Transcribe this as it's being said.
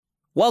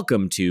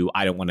Welcome to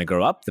I Don't Want to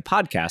Grow Up, the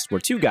podcast where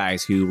two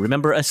guys who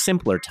remember a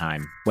simpler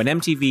time when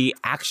MTV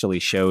actually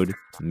showed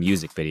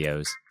music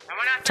videos.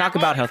 Talk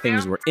about how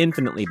things were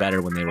infinitely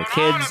better when they were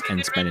kids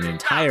and spend an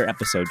entire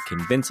episode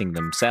convincing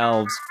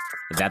themselves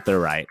that they're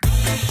right.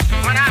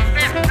 When I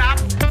said stop,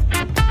 don't move.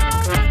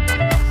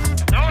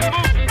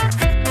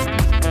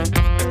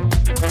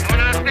 When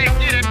I say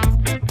get it,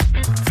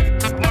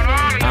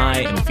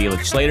 I am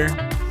Felix Slater,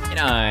 And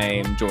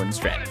I'm Jordan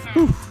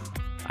Stratton.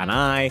 and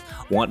I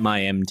want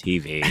my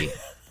MTV.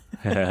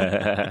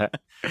 That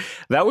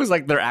was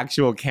like their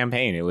actual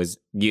campaign. It was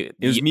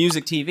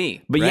Music TV.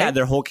 But right? yeah,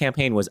 their whole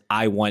campaign was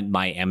I want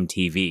my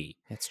MTV.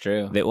 That's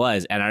true. It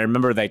was. And I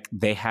remember like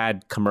they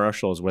had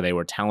commercials where they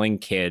were telling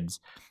kids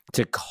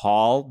to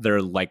call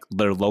their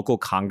local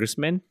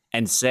congressman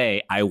and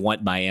say, I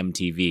want my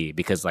MTV,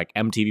 because like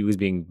MTV was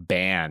being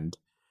banned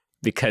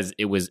because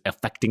it was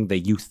affecting the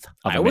youth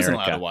of America. I wasn't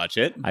allowed to watch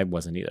it. I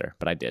wasn't either,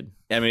 but I did.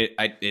 I mean,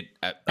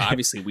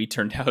 obviously we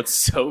turned out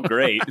so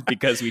great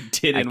because we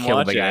didn't I killed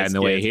watch the it guy as on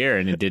the way kids. here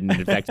and it didn't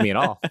affect me at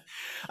all.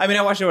 I mean,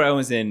 I watched it when I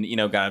was in,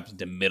 got up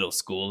into middle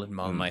school in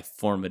all my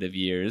formative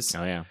years.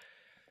 Oh yeah.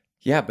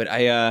 Yeah, but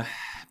I,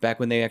 back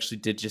when they actually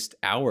did just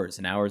hours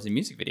and hours of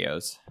music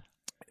videos.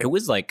 It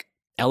was like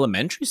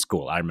elementary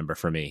school, I remember,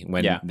 for me,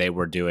 when they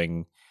were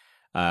doing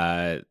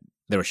they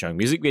were showing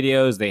music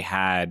videos. They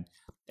had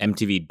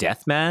MTV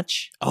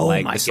Deathmatch. Oh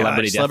like my the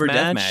Celebrity gosh, Celebrity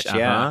Deathmatch.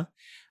 Deathmatch,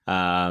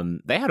 yeah.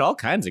 They had all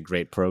kinds of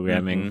great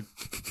programming.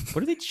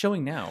 What are they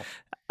showing now?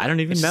 I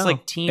don't even It's know. just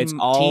like teen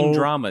all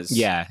dramas.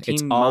 Yeah, teen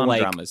it's all mom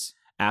like dramas.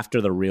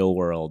 after the Real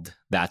World.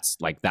 That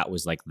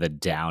was like the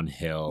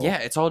downhill. Yeah,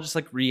 it's all just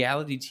like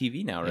reality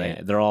TV now, right?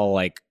 Yeah, they're all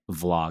like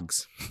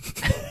vlogs.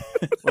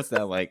 What's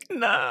that like?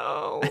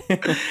 No,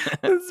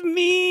 it's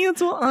me.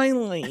 It's what I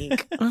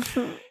like.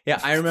 Yeah,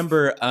 I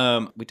remember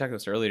we talked about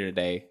this earlier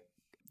today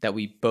that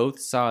we both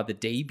saw the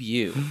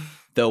debut,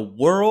 the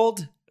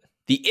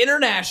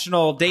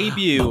international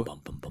debut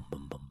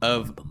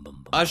of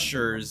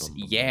Usher's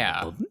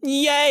Yeah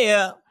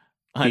Yeah,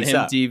 on Peace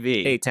up.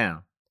 MTV.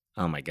 A-Town.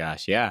 Oh my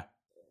gosh, yeah.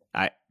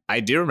 I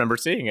do remember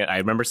seeing it. I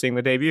remember seeing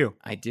the debut.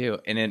 I do,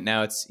 and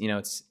now it's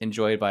it's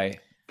enjoyed by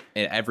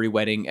every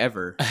wedding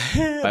ever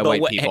by But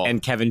white people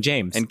and Kevin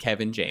James. and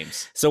Kevin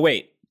James. So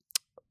wait,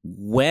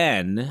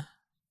 when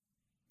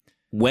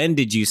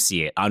did you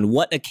see it? On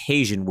what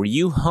occasion were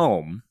you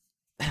home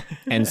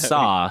and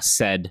saw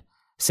said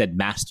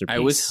masterpiece? I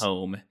was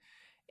home,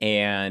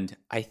 and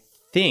I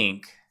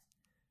think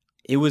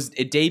it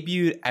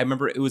debuted. I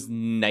remember it was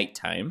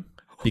nighttime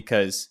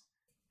because,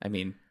 I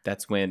mean,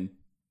 that's when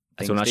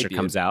Usher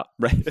comes out.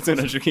 Right, that's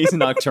when Usher. He's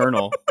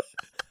nocturnal.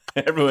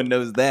 Everyone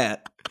knows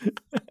that.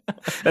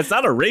 That's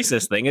not a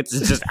racist thing. It's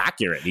just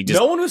accurate. He just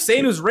No one was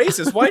saying it was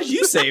racist. Why did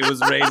you say it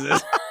was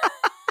racist?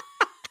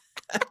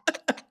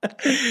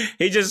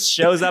 he just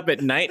shows up at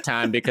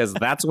nighttime because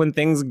that's when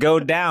things go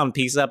down.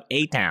 Peace up,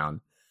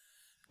 A-Town.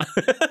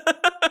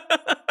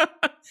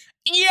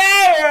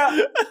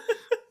 Yeah.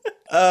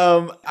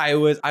 I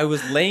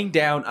was laying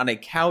down on a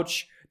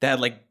couch that had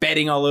like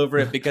bedding all over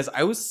it because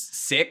I was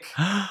sick.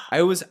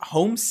 I was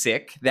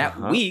homesick that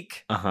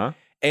week. Uh-huh.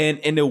 And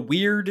in a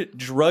weird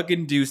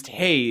drug-induced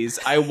haze,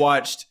 I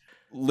watched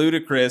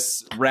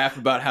Ludacris rap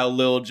about how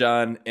Lil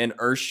Jon and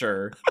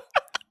Usher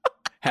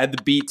had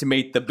the beat to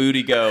make the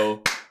booty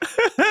go.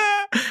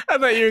 I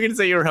thought you were going to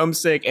say you were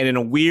homesick, and in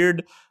a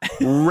weird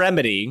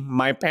remedy,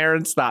 my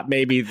parents thought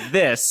maybe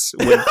this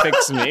would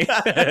fix me.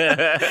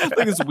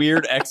 Like this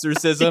weird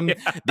exorcism. Yeah.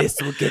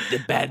 This will get the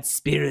bad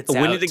spirits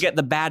out. We need to get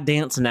the bad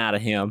dancing out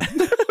of him.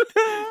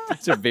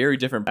 These are very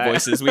different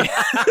voices.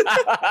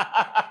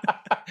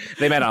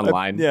 They met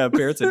online. Yeah,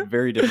 parents had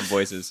very different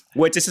voices.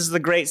 Which this is the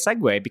great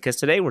segue, because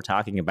today we're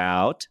talking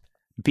about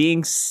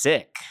being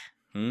sick.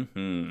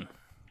 Mm-hmm.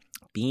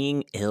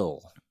 Being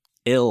ill,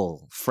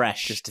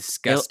 fresh. Just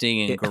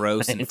disgusting and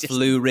gross and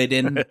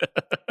flu-ridden.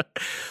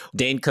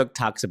 Dane Cook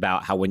talks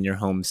about how when you're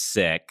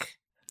homesick,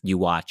 you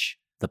watch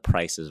The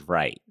Price is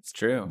Right. It's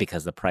true.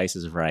 Because The Price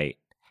is Right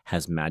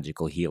has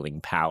magical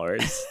healing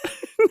powers.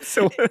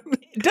 So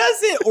does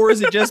it, or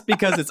is it just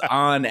because it's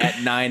on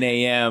at 9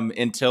 a.m.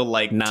 until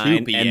like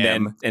 2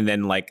 p.m. and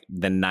then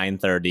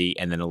 9:30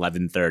 and then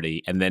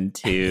 11:30 and then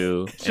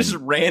 2? Just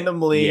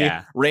randomly,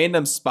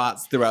 random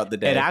spots throughout the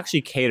day. It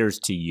actually caters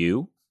to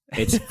you.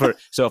 It's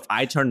so if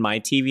I turn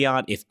my TV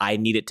on, if I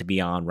need it to be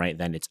on right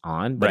then, it's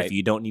on. But if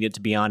you don't need it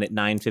to be on at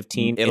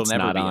 9:15, it'll it's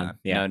never not be on.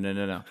 Yeah.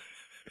 No.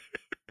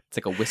 It's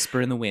like a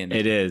whisper in the wind.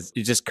 It is.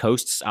 It just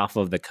coasts off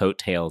of the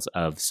coattails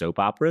of soap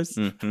operas.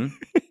 Mm-hmm.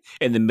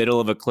 In the middle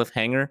of a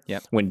cliffhanger.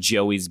 Yep. When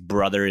Joey's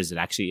brother is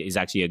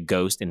actually a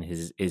ghost and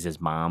is his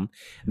mom.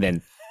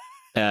 Then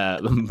I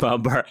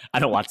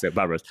don't watch soap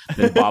operas.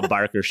 Then Bob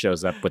Barker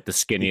shows up with the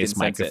skinniest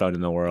microphone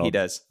in the world. He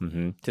does.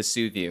 Mm-hmm. To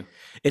soothe you.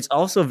 It's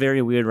also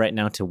very weird right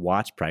now to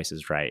watch Price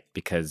is Right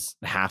because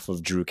half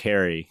of Drew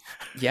Carey.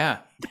 Yeah.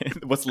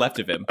 What's left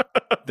of him.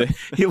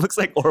 He looks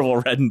like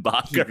Orville He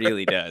Redenbacher.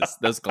 really does.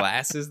 Those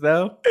glasses,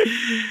 though.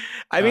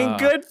 I mean,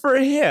 good for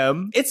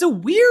him. It's a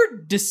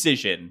weird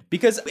decision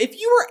because if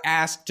you were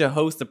asked to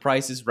host The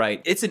Price is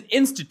Right, it's an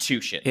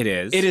institution. It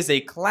is. It is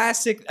a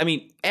classic. I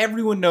mean,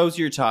 everyone knows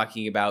who you're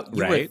talking about.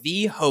 You are Right.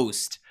 the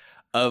host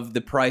of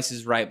The Price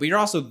is Right, but you're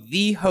also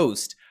the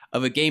host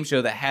of a game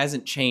show that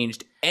hasn't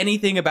changed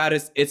anything about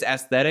its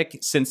aesthetic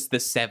since the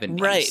 70s.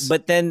 Right,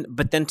 but then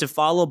to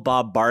follow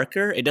Bob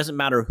Barker, it doesn't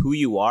matter who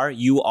you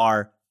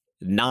are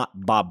not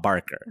Bob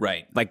Barker.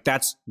 Right. Like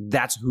that's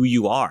who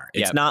you are.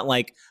 It's Yep. not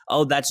like,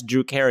 oh, that's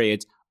Drew Carey.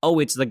 It's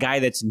the guy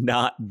that's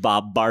not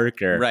Bob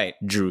Barker. Right.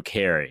 Drew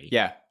Carey.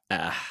 Yeah.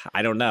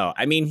 I don't know.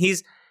 I mean,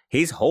 he's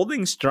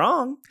holding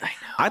strong. I know.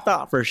 I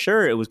thought for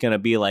sure it was going to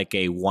be like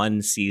a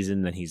one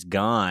season that he's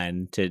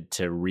gone to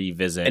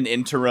revisit. An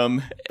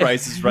interim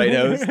Price is Right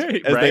host. As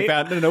they Right?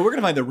 found, no, we're going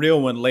to find the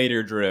real one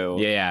later,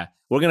 Drew. Yeah.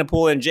 We're going to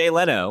pull in Jay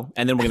Leno,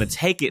 and then we're going to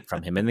take it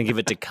from him, and then give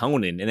it to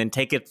Conan, and then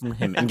take it from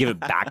him and give it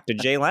back to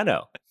Jay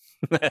Leno.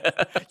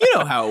 You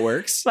know how it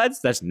works.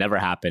 That's never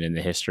happened in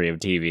the history of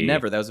TV.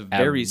 Never. That was a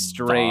very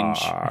strange.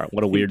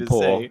 What a weird to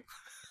pull. say.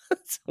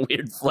 It's a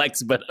weird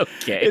flex, but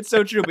okay. It's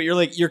so true, but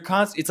you're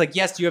constant. It's like,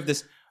 yes, you have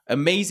this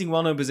amazing,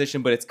 well-known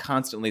position, but it's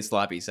constantly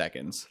sloppy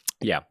seconds.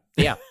 Yeah.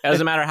 It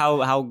doesn't matter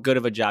how good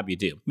of a job you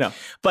do. No.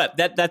 But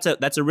that's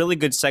a really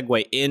good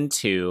segue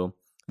into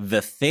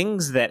the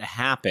things that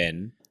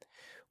happen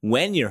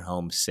when you're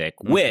homesick,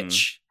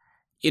 which,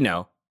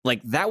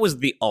 like that was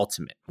the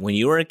ultimate. When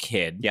you were a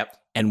kid, Yep.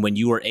 and when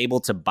you were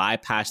able to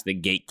bypass the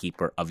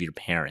gatekeeper of your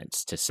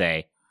parents to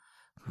say,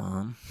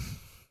 Mom,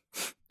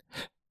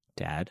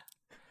 Dad,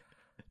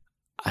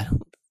 I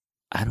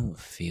don't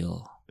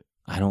feel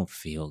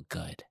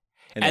good.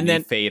 And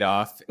then you fade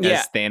off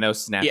as Thanos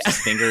snaps his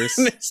fingers.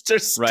 Mr.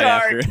 Stark, Right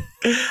after.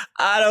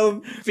 I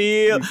don't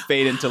feel. You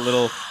fade into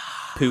little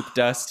poop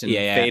dust and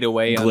fade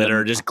away.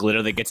 Glitter, just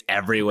glitter that gets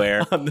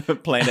everywhere. on the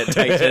planet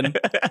Titan.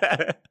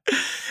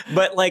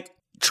 But like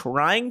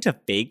trying to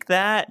fake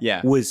that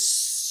was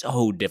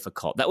so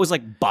difficult. That was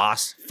like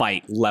boss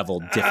fight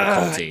level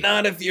difficulty.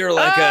 Not if you're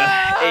like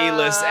a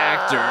A-list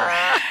actor.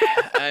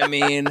 I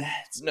mean,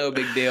 it's no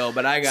big deal,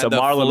 but I got the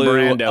Marlon flu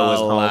Brando was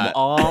a home lot.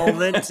 all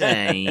the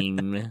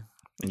time.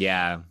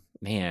 Yeah,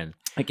 man.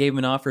 I gave him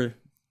an offer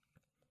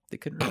they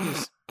couldn't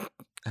refuse.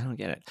 I don't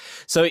get it.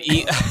 So,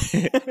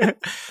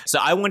 so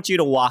I want you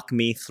to walk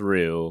me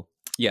through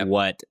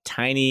what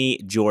Tiny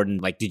Jordan,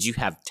 like, did you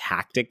have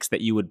tactics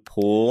that you would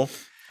pull?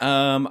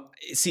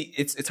 See,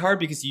 it's hard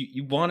because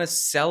you want to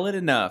sell it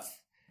enough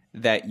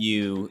that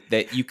you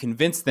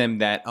convince them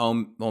that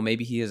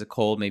maybe he has a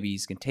cold, maybe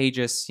he's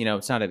contagious.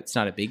 It's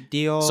not a big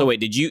deal. So wait,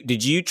 did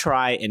you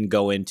try and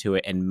go into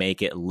it and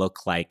make it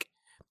look like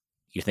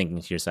you're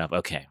thinking to yourself,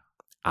 okay,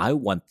 I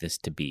want this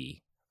to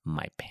be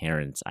my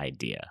parents'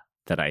 idea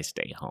that I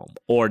stay home,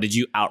 or did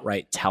you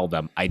outright tell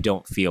them I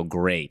don't feel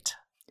great?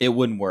 It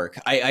wouldn't work.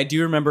 I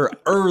do remember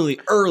early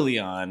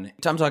on.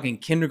 I'm talking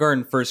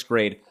kindergarten, first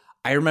grade.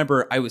 I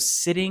remember I was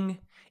sitting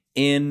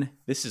in.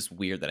 This is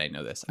weird that I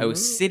know this. I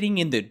was sitting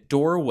in the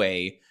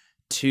doorway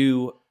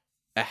to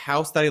a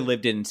house that I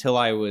lived in until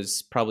I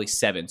was probably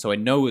 7. So I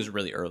know it was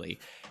really early.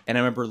 And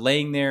I remember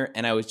laying there,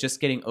 and I was just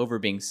getting over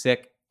being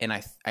sick. And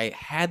I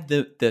had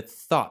the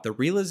thought, the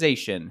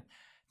realization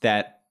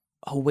that,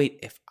 oh wait,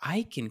 if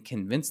I can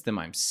convince them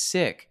I'm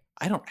sick,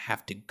 I don't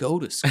have to go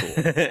to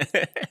school.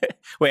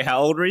 Wait,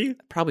 how old were you?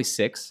 Probably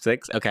 6.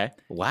 6? Okay.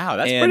 Wow,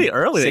 that's And pretty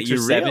early that 6 or you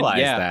 7,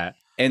 realized that.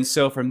 And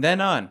so from then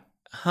on,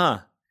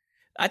 I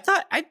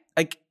thought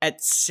like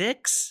at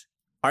 6,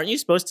 aren't you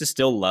supposed to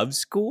still love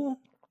school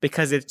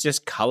because it's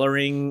just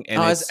coloring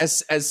and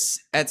as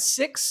at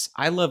 6,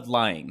 I loved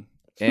lying,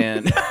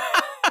 and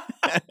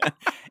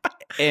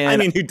I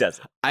mean, who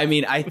doesn't? I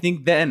mean, I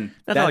think then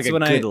That's that's like a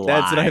when good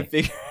that's when I lie.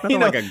 figured. Nothing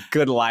like a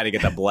good lie to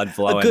get the blood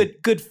flowing. a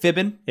good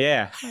fibbing.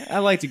 Yeah, I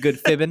liked a good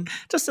fibbing.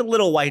 just a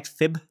little white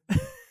fib,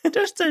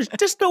 just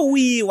a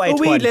wee white A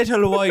wee one.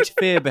 little white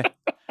fib.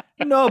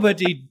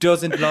 Nobody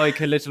doesn't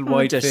like a little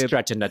white just fib.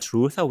 stretching the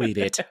truth a wee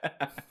bit.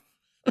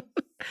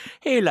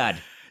 Hey,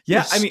 lad.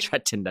 Yeah, Just I mean,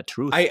 stretching the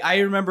truth. I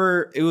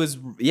remember it was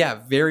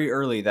very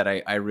early that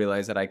I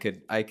realized that I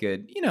could a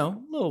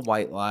little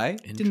white lie.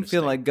 Didn't feel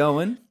Interesting. like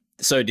going.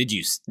 So did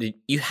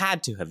you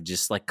had to have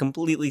just like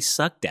completely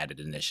sucked at it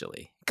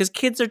initially because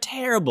kids are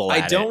terrible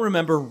at I don't it.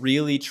 remember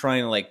really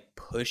trying to like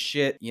push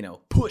it.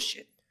 Push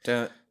it.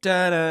 Dun,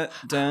 dun, dun,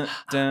 dun,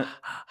 dun,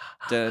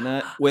 dun,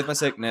 dun, with my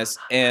sickness,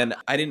 and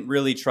I didn't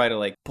really try to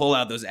like pull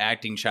out those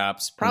acting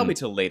chops probably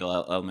till late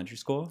elementary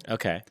school.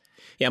 Okay.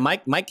 Yeah,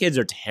 my kids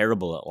are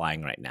terrible at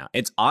lying right now.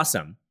 It's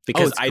awesome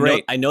because it's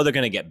great. I know they're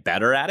going to get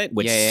better at it,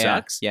 which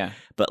sucks. Yeah.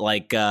 But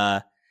like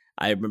the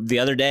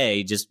other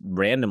day, just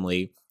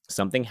randomly,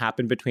 something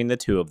happened between the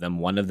two of them.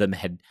 One of them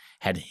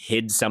had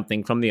hid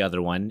something from the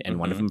other one, and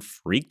one of them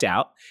freaked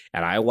out.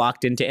 And I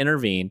walked in to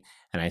intervene,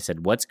 and I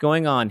said, "What's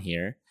going on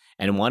here?"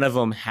 And one of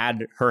them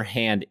had her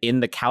hand in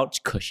the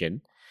couch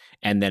cushion,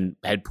 and then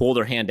had pulled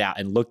her hand out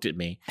and looked at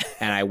me.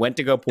 And I went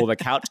to go pull the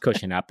couch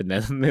cushion up, and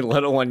then the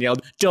little one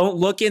yelled, "Don't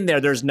look in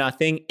there. There's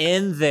nothing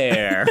in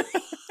there."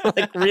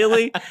 Like,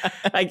 really?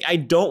 I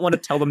don't want to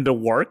tell them to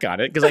work on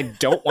it because I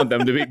don't want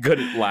them to be good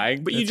at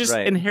lying, but you just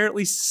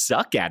inherently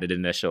suck at it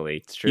initially.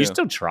 It's true. You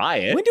still try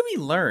it. When do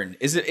we learn?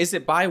 Is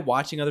it by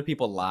watching other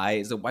people lie?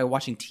 Is it by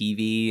watching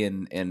TV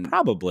and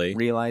Probably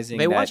realizing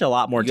they that watch a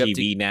lot more you have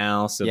TV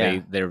now, so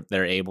Yeah.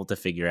 they're able to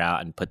figure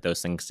out and put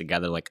those things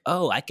together. Like,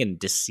 oh, I can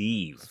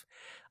deceive.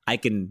 I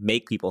can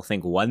make people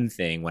think one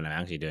thing when I'm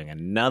actually doing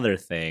another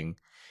thing.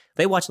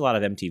 They watch a lot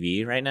of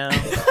MTV right now.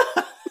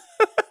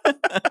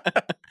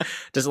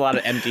 Just a lot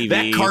of MTV.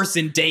 That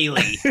Carson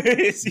Daly.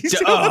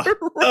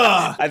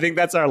 I think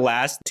that's our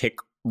last tick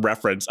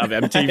reference of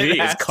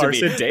MTV is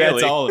Carson Daly.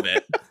 That's all of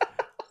it.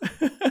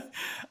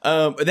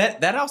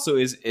 That also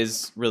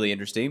is really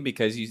interesting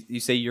because you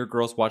say your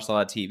girls watch a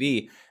lot of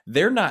TV.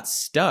 They're not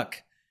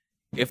stuck.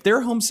 If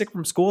they're homesick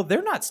from school,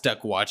 they're not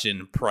stuck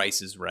watching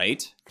Price is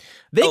Right.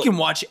 They can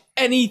watch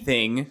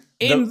anything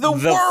in the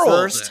world. The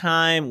first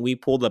time we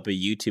pulled up a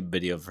YouTube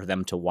video for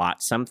them to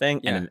watch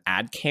something and an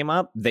ad came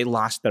up, they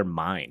lost their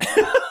mind.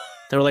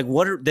 They were like,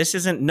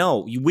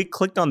 we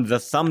clicked on the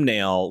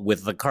thumbnail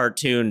with the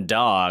cartoon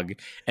dog,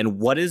 and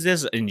what is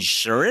this,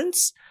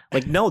 insurance?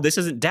 Like, no, this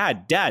isn't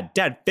Dad,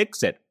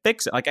 fix it.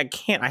 Like, I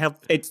can't,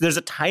 there's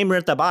a timer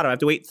at the bottom. I have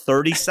to wait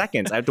 30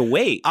 seconds. I have to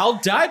wait. I'll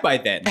die by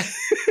then.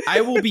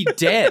 I will be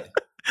dead.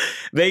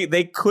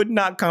 They could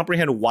not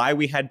comprehend why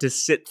we had to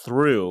sit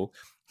through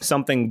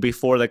something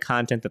before the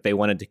content that they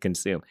wanted to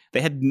consume.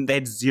 They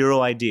had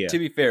zero idea. To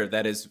be fair,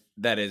 that is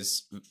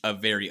a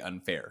very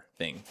unfair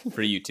thing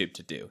for YouTube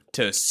to do.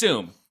 To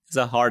assume It's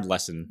a hard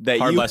lesson. that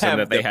hard you lesson have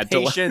that they the had to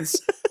learn. patience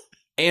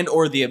and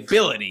or the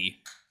ability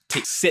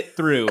to sit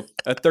through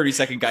a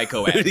 30-second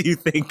Geico Who ad. do you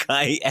think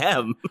I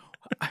am?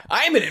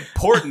 I'm an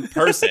important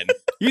person.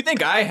 You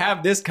think I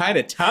have this kind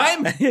of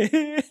time?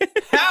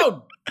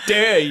 How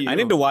dare you? I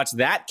need to watch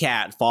that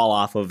cat fall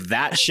off of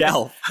that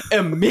shelf.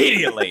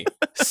 immediately.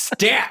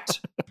 Stat.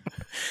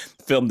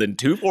 Filmed in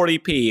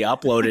 240p,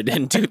 uploaded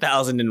in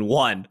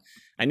 2001.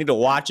 I need to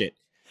watch it.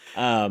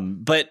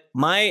 But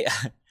my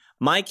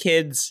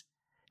kids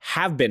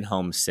have been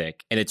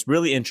homesick, and it's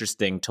really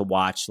interesting to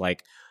watch,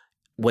 like,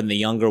 when the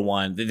younger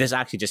one, this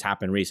actually just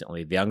happened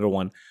recently. The younger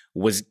one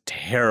was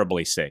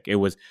terribly sick. It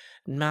was,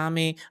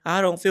 "Mommy,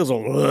 I don't feel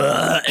so,"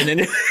 and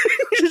then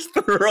just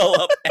throw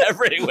up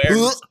everywhere.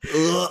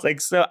 It's like,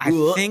 so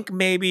I think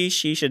maybe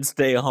she should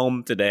stay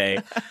home today.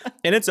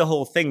 And it's a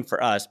whole thing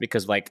for us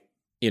because, like,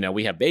 you know,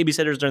 we have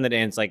babysitters during the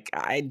day, and it's like,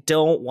 I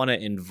don't want to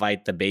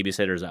invite the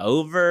babysitters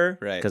over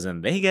because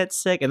then they get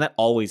sick, and that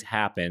always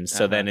happens.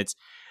 So then it's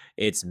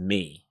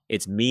me.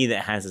 It's me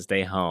that has to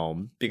stay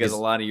home. Because a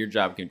lot of your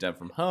job can be done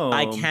from home.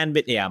 I can,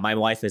 but yeah, my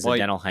wife is a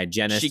dental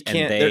hygienist. She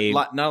can't. And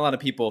not a lot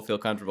of people feel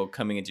comfortable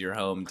coming into your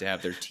home to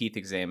have their teeth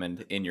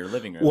examined in your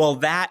living room. Well,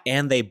 that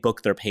and they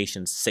book their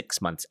patients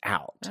 6 months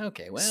out.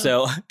 Okay, well.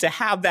 So to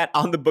have that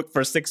on the book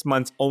for 6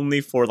 months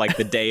only for like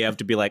the day of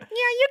to be like, yeah,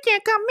 you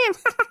can't come in.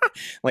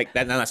 Like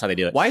that. That's how they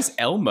do it. Why is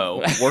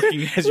Elmo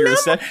working as your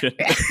reception?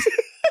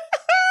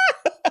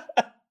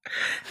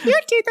 Your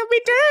teeth will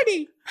be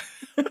dirty.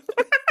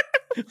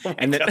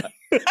 And then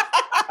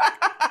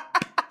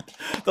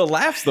the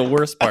laugh's the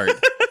worst part.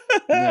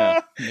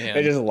 Yeah,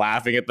 they're just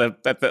laughing at the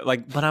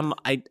like, but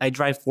I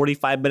drive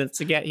 45 minutes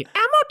to get here.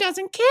 Elmo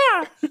doesn't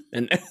care.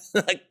 And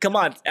like, come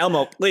on,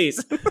 Elmo,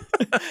 please.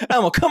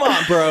 Elmo, come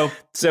on, bro.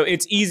 So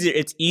it's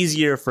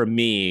easier for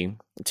me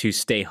to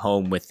stay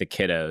home with the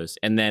kiddos.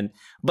 And then,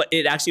 but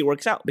it actually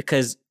works out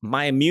because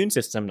my immune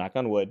system, knock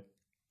on wood,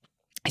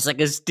 it's like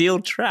a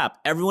steel trap.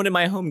 Everyone in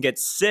my home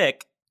gets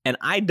sick and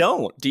I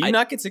don't. Do you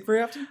not get sick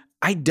very often?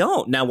 I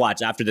don't. Now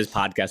watch, after this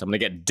podcast, I'm gonna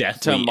get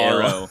deathly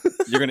tomorrow.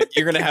 ill.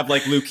 You're gonna have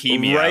like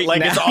leukemia. Right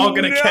like now. it's all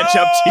gonna catch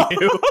up to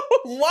you.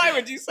 Why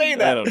would you say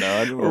that? I don't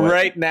know.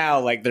 Right now,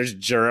 like there's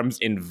germs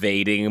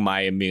invading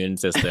my immune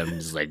system.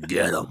 Just like,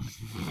 get them.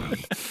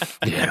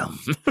 Get them.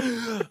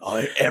 Everything.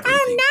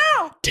 Oh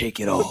no. Take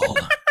it all.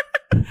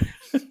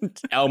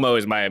 Elmo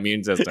is my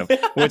immune system,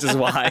 which is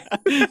why.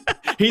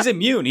 He's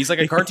immune. He's like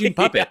a cartoon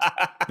puppet.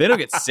 Yeah. They don't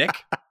get sick.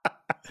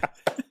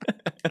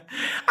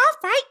 I'll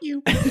fight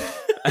you.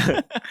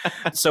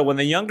 So when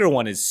the younger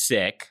one is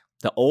sick,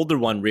 the older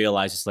one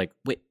realizes, like,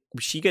 wait,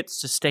 she gets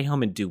to stay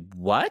home and do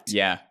what?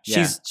 Yeah.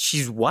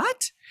 She's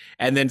what?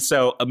 And then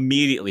so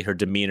immediately her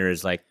demeanor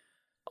is like,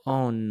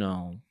 oh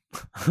no.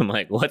 I'm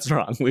like, what's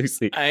wrong,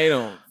 Lucy? I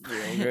don't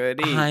feel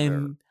good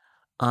either.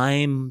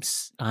 I'm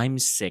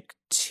sick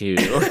too.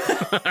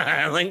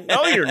 I'm like,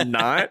 no, you're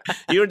not.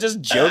 You were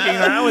just joking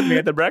around with me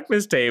at the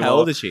breakfast table. How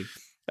old is she?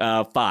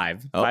 5.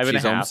 5 and a she's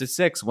half. almost at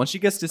 6. Once she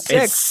gets to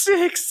 6, It's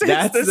 6.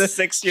 that's the the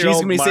 6-year-old.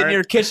 she's gonna be mark. sitting in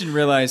your kitchen and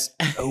realize,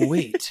 oh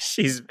wait,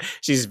 she's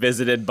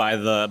visited by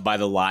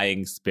the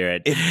lying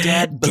spirit. if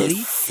Dad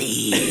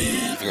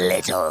Deceive,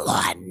 little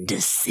one,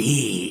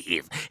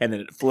 deceive, and then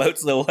it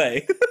floats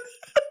away.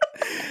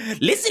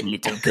 listen,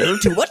 little girl,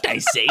 to what I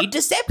say,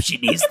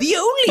 deception is the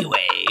only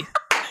way.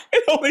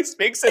 It only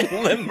speaks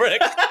in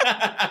limerick.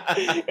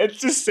 It's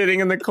just sitting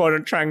in the corner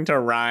trying to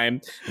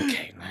rhyme.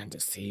 Okay,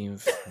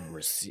 deceive,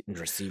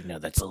 receive. No,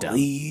 that's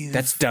dumb.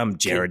 That's dumb,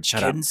 Jared.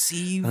 Shut up.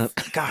 Conceive.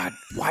 God,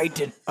 why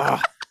did...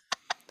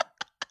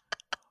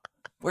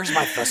 Where's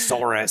my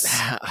thesaurus?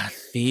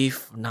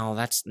 Thief? No,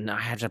 I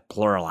had to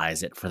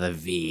pluralize it for the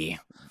V.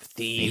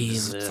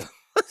 Thieves.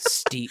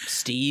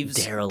 Steve's.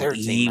 Daryl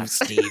Eves.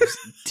 Steve's.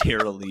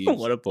 Daryl Eves.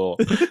 What a bull.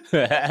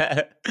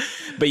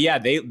 But yeah,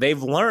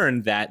 they've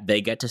learned that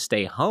they get to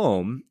stay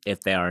home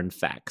if they are in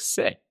fact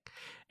sick.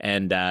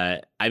 And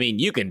I mean,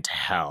 you can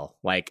tell.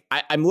 Like,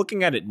 I'm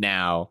looking at it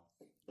now,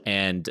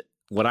 and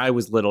when I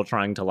was little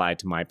trying to lie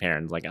to my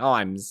parents, like, oh,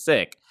 I'm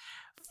sick.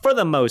 For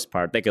the most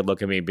part, they could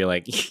look at me and be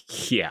like,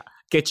 yeah,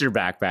 get your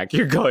backpack.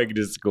 You're going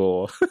to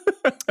school.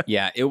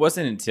 Yeah, it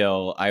wasn't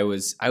until I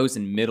was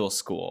in middle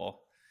school,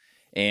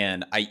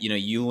 and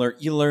you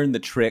learn the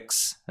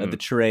tricks of the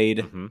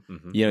trade.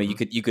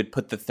 You could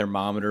put the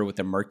thermometer with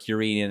the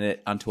mercury in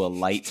it onto a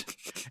light,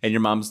 and your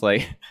mom's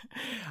like,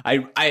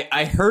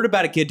 I heard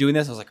about a kid doing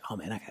this. I was like, oh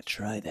man, I gotta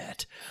try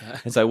that.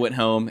 And so I went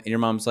home, and your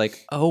mom's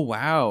like, oh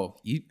wow,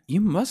 you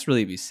must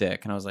really be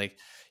sick. And I was like,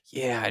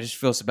 yeah, I just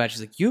feel so bad.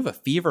 She's like, you have a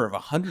fever of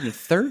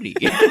 130.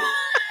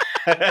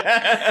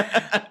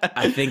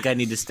 I think I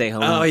need to stay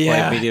home and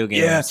play video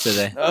games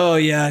today. Oh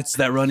yeah, it's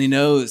that runny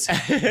nose.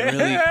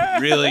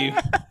 Really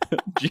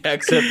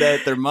jacks up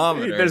that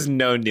thermometer. There's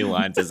no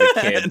nuance as a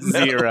kid.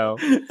 No. Zero.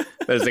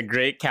 There's a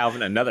great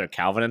another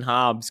Calvin and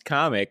Hobbes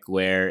comic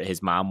where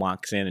his mom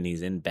walks in and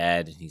he's in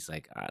bed and he's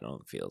like, I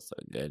don't feel so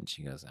good. And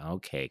she goes,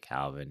 okay,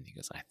 Calvin. He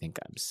goes, I think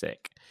I'm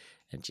sick.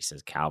 And she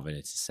says, Calvin,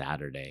 it's a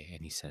Saturday.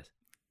 And he says,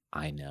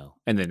 I know.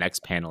 And the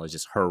next panel is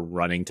just her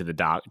running to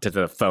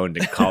the phone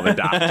to call the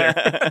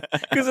doctor.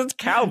 Because it's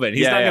Calvin.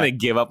 He's not going to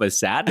give up a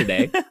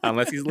Saturday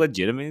unless he's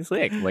legitimately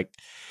sick. Like,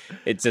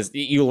 it's just,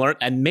 you learn,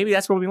 and maybe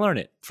that's where we learn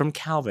it, from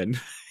Calvin.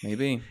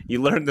 Maybe.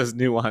 You learn those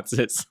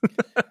nuances.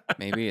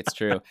 Maybe it's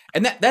true.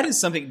 And that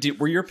is something,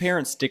 were your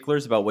parents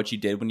sticklers about what you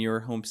did when you were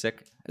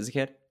homesick as a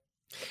kid?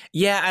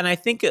 Yeah, and I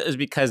think it was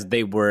because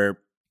they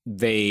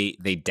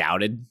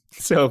doubted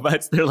so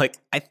much. They're like,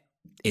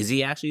 is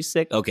he actually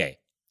sick? Okay.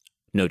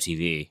 No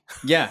TV.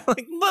 Yeah.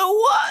 Like, but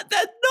what?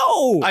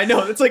 No. I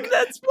know. It's like,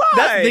 that's why.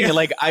 That's the thing.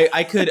 Like,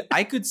 I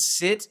could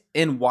sit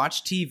and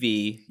watch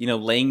TV,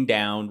 laying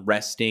down,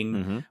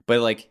 resting. But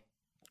like,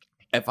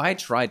 if I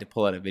tried to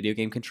pull out a video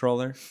game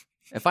controller,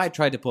 if I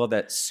tried to pull out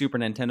that Super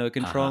Nintendo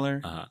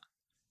controller,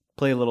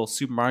 play a little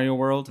Super Mario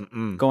World,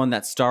 go on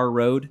that Star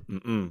Road,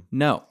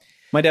 no.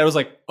 My dad was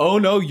like, oh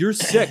no, you're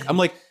sick. I'm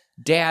like,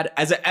 Dad,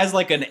 as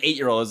like an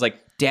 8-year-old, I was like,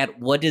 Dad,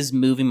 what does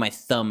moving my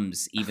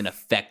thumbs even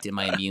affect in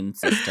my immune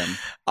system?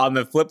 On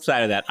the flip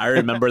side of that, I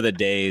remember the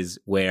days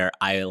where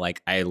I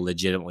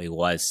legitimately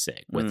was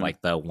sick with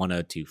like the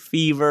 102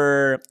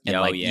 fever.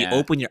 And you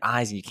open your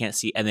eyes and you can't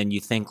see. And then you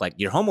think like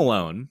you're home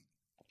alone.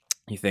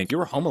 You think you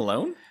were home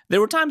alone? There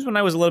were times when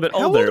I was a little bit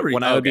older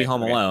when I would be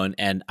home alone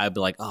and I'd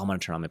be like, oh, I'm going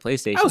to turn on my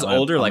PlayStation. I was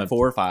older, like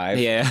 4 or 5.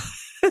 Yeah.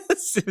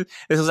 This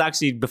was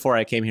actually before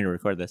I came here to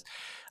record this.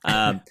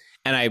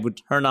 And I would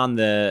turn on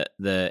the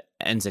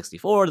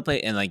N64 to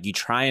play, and like you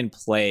try and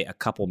play a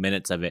couple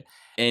minutes of it,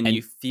 and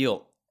you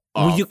feel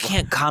awful. You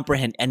can't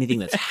comprehend anything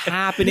that's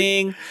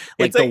happening.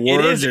 Like the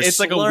words are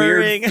slurring. Like a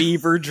weird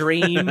fever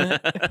dream, and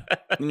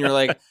you're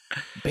like,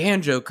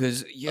 banjo,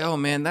 because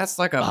man, that's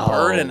like a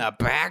bird in a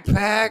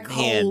backpack.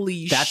 Man,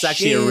 holy that's shit,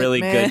 actually a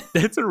really man.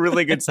 good. That's a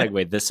really good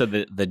segue. So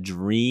the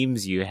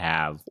dreams you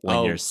have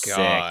when you're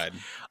sick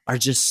are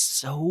just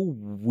so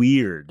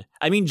weird.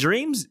 I mean,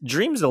 dreams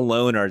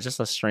alone are just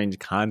a strange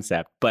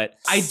concept, but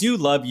I do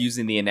love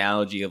using the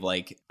analogy of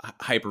like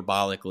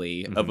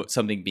hyperbolically of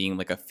something being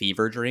like a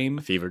fever dream.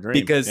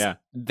 Because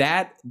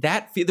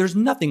there's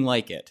nothing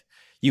like it.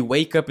 You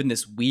wake up in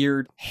this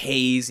weird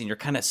haze and you're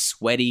kind of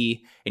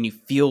sweaty and you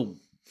feel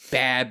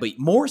bad, but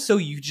more so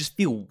you just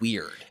feel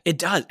weird. It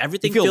does.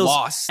 Everything feels feels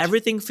lost.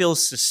 Everything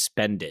feels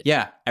suspended.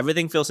 Yeah.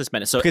 Everything feels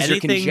suspended. So because you're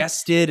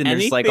congested and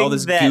there's like all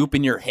this goop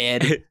in your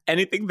head.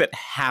 Anything that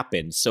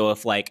happens. So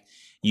if like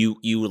you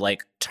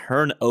like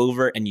turn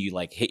over and you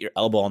like hit your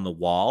elbow on the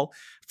wall,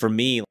 for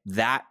me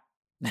that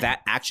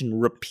action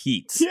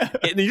repeats. Yeah.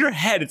 In your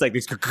head it's like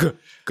this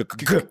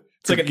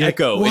it's like an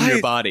echo in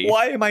your body.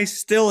 Why am I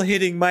still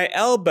hitting my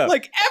elbow?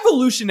 Like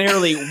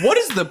evolutionarily, what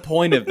is the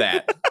point of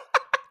that?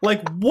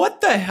 Like,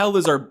 what the hell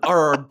are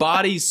our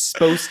bodies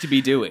supposed to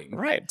be doing?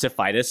 Right. To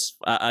fight us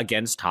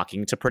against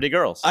talking to pretty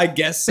girls. I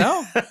guess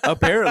so,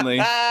 apparently.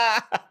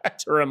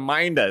 To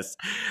remind us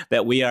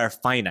that we are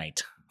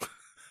finite.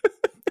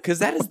 Because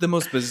that is the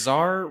most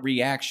bizarre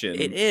reaction.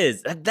 It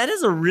is. That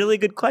is a really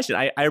good question.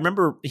 I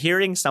remember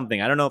hearing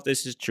something. I don't know if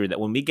this is true, that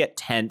when we get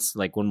tense,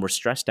 like when we're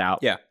stressed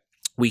out,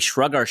 we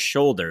shrug our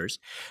shoulders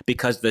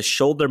because the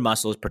shoulder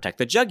muscles protect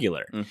the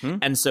jugular.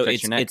 And so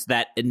it's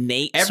that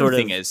innate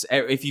Everything is.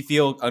 If you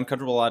feel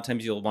uncomfortable, a lot of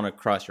times you'll want to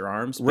cross your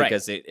arms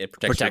because it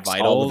protects your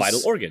vitals. All the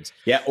vital organs.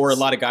 Yeah, or a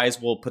lot of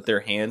guys will put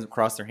their hands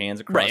across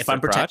Right. If I'm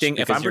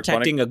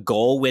protecting a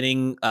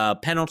goal-winning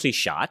penalty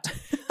shot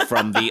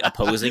from the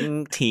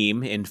opposing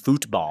team in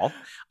football,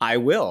 I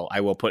will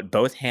put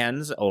both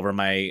hands over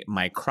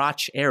my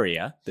crotch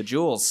area, The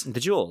jewels. the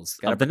jewels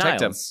Gotta of the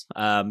protect 'em.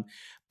 Niles.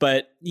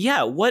 But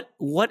yeah, what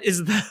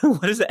is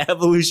the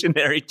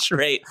evolutionary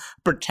trait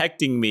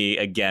protecting me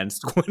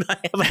against when I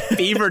have a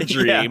fever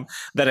dream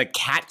that a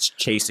cat's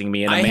chasing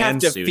me in a I have man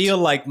to suit? feel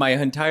like my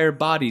entire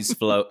body's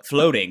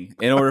floating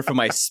in order for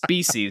my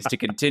species to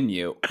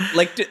continue.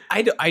 Like,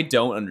 I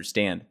don't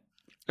understand.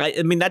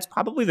 I mean, that's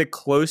probably the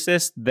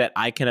closest that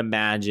I can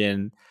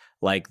imagine.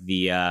 Like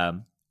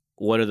the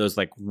what are those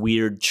like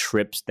weird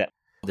trips that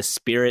the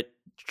spirit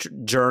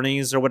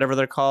journeys or whatever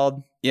they're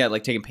called? Yeah,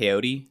 like taking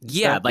peyote.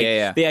 Yeah, stuff? like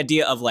yeah. the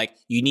idea of like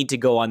you need to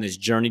go on this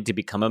journey to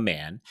become a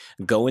man,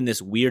 go in this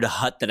weird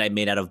hut that I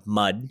made out of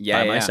mud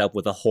by myself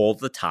with a hole at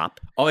the top.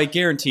 Oh, I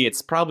guarantee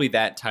it's probably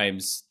that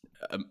times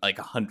like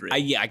 100.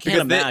 I can't Because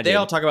imagine. They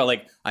all talk about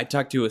like I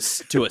talked to a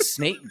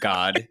snake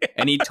god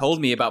and he told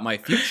me about my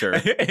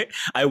future.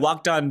 I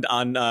walked on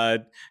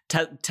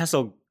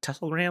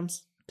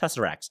Tesseracts.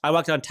 I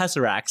walked on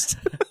Tesseracts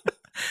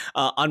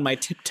on my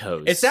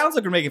tiptoes. It sounds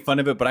like we're making fun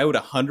of it, but I would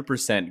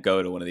 100%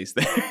 go to one of these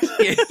things.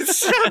 It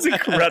sounds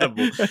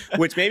incredible.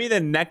 Which maybe the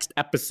next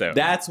episode.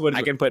 That's what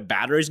I can put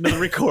batteries into the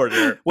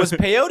recorder. Was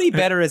peyote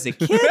better as a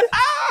kid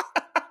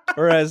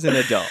or as an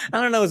adult?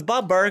 I don't know. Is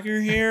Bob Barker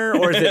here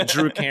or is it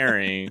Drew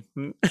Carey?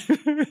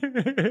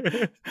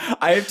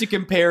 I have to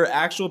compare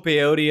actual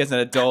peyote as an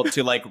adult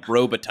to like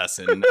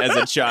Robitussin as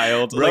a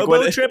child.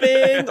 Robo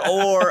tripping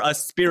or a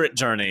spirit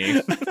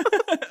journey?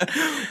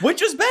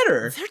 Which is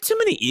better? There are too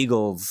many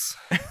eagles.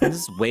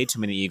 There's way too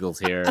many eagles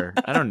here.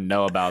 I don't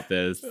know about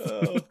this.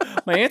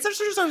 My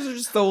ancestors are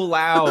just so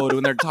loud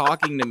when they're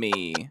talking to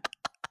me.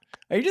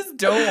 I just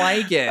don't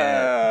like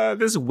it.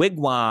 This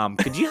wigwam.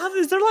 Could you have?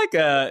 Is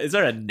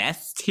there a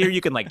nest here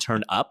you can like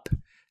turn up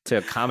to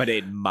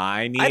accommodate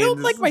my needs? I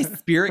don't like my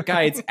spirit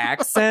guide's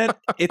accent.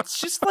 It's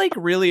just like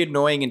really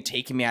annoying and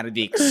taking me out of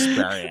the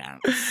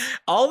experience.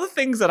 All the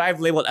things that I've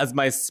labeled as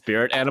my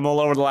spirit animal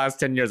over the last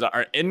 10 years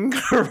are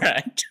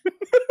incorrect.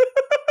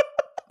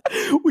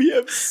 We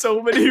have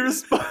so many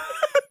responses.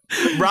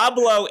 Rob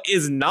Lowe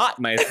is not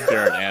my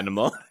spirit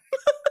animal.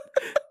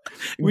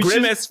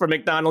 Grimace from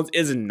McDonald's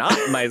is not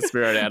my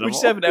spirit animal. We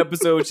should have an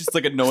episode just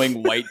like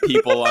annoying white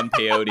people on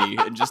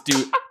peyote and just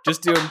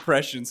do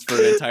impressions for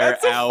an entire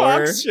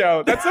hour. Fox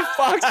show. That's a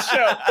Fox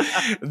show.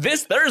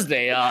 This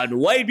Thursday on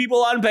White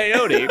People on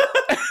Peyote.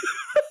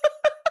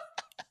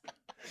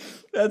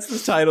 That's the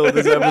title of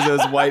this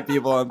episode: is White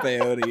People on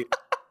Peyote.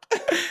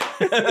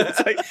 It's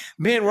like,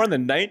 man, we're on the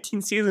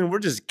 19th season. We're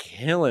just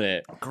killing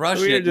it.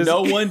 Crushing it.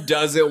 No one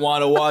doesn't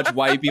want to watch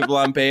White People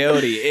on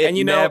Peyote.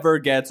 It never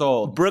gets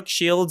old. Brooke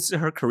Shields,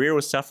 her career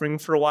was suffering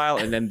for a while,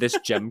 and then this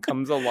gem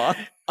comes along.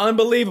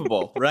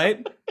 Unbelievable,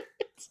 right?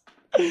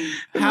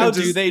 How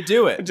do they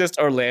do it? Just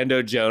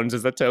Orlando Jones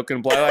as a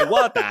token player. Like,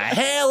 what the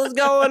hell is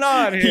going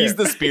on here? He's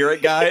the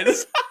spirit guide.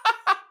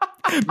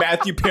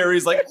 Matthew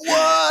Perry's like,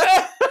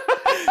 what?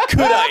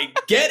 Could I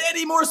get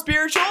any more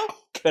spiritual?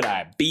 Could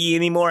I be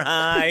any more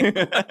high?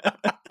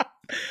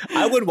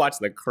 I would watch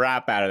the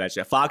crap out of that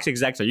shit. Fox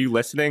execs, are you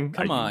listening?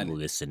 Come on.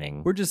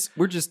 Listening. We're just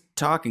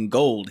talking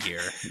gold here.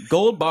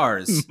 Gold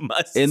bars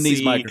in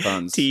these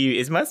microphones.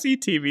 Is must-see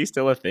TV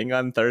still a thing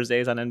on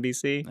Thursdays on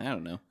NBC? I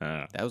don't know.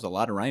 That was a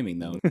lot of rhyming,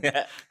 though.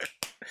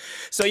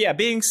 So yeah,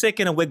 being sick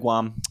in a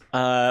wigwam.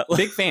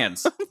 Big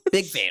fans.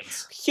 Big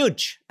fans.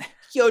 Huge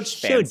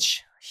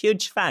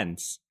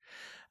fans.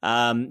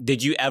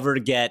 Did you ever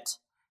get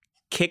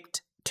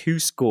kicked to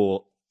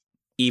school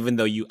even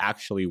though you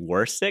actually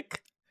were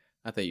sick?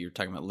 I thought you were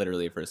talking about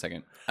literally for a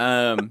second.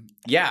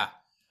 Yeah.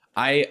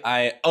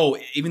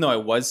 Even though I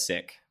was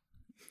sick.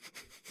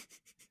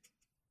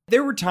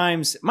 There were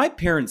times my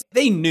parents,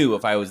 they knew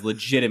if I was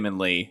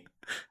legitimately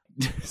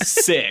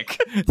sick.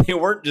 They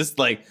weren't just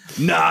like,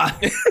 nah.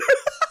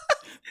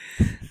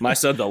 My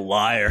son's a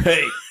liar.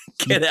 Hey,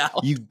 get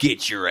out. You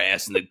get your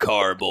ass in the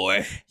car,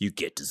 boy. You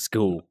get to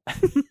school.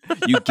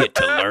 You get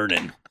to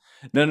learning.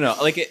 No.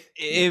 Like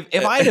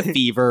if I had a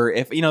fever,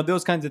 if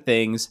those kinds of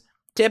things,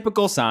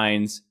 typical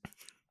signs.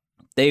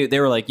 They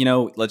were like,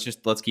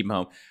 let's keep him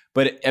home.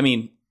 But I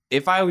mean,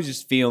 if I was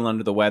just feeling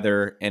under the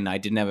weather and I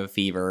didn't have a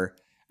fever,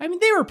 I mean,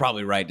 they were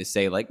probably right to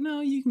say like,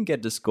 no, you can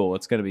get to school.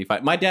 It's gonna be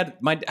fine. My dad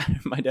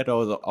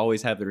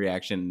always had the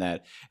reaction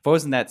that if I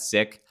wasn't that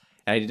sick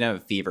and I didn't have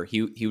a fever,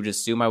 he would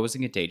assume I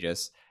wasn't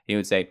contagious. He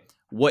would say,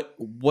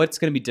 what's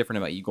gonna be different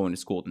about you going to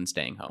school than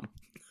staying home?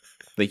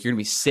 Like you're gonna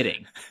be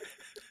sitting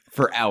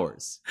for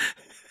hours.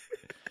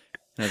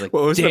 And I was like,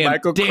 what was the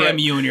Michael damn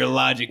you and your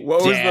logic, What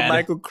Dad. was the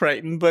Michael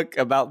Crichton book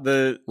about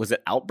was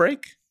it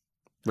Outbreak?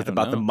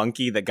 About the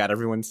monkey that got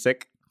everyone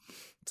sick?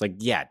 It's like,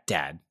 yeah,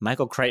 Dad,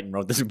 Michael Crichton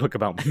wrote this book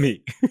about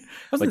me. I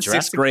was in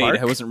Jurassic sixth grade. Park?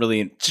 I wasn't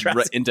really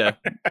into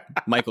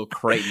Michael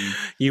Crichton.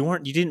 You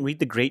didn't read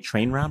The Great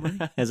Train Robbery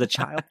as a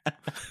child?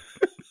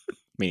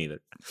 Me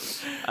neither.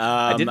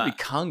 I did read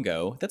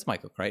Congo. That's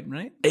Michael Crichton,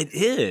 right? It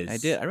is. I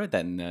did. I read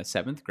that in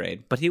 7th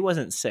grade. But he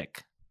wasn't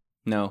sick.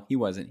 No, he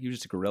wasn't. He was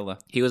just a gorilla.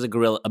 He was a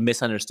gorilla, a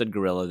misunderstood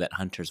gorilla that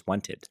hunters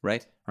wanted,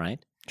 Right? right?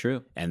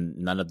 True. And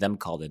none of them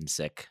called in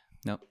sick.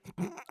 No.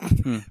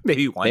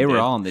 Maybe one They were did.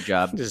 all on the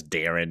job. Just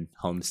Darren,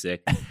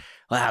 homesick.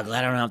 Wow,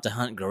 glad I don't have to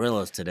hunt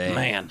gorillas today.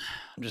 Man,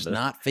 I'm just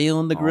not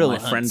feeling the All gorilla.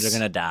 my friends are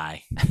going to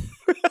die.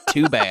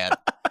 Too bad.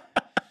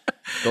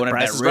 Going at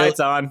Price that is real- Right's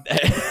on.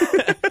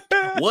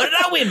 What did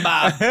I win,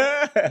 Bob?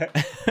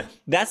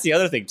 That's the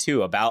other thing,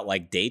 too, about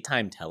like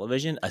daytime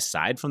television,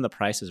 aside from The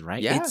Price is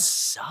Right. Yeah. It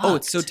sucks. Oh,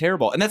 it's so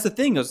terrible. And that's the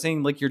thing. I was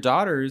saying, like, your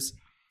daughters,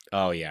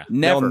 Oh, yeah.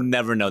 Never. They'll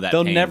never know that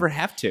they'll pain. never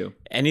have to.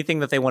 Anything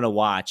that they want to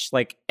watch,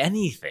 like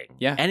anything.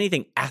 Yeah.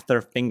 Anything at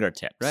their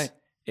fingertips. Right.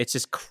 It's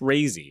just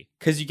crazy.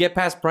 Because you get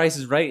past Price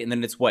is Right, and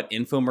then it's what,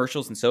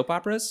 infomercials and soap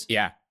operas?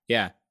 Yeah.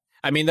 Yeah.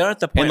 I mean, they're at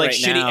the point And like right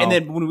shitty. now. And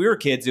then when we were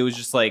kids, it was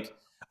just like,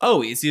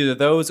 oh, it's either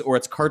those or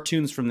it's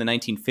cartoons from the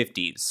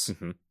 1950s.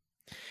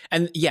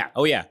 And yeah,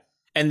 oh yeah,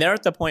 and they're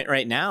at the point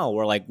right now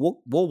where like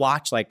we'll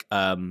watch like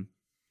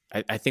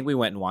I think we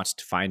went and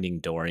watched Finding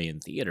Dory in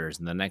theaters,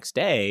 and the next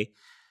day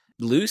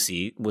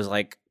Lucy was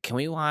like, "Can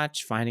we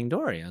watch Finding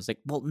Dory?" I was like,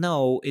 "Well,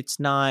 no, it's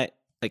not.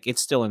 Like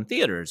it's still in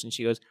theaters." And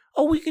she goes,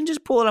 "Oh, we can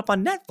just pull it up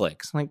on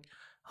Netflix." I'm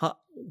like,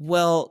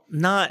 well,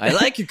 not. I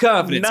like your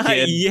confidence, not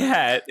kid.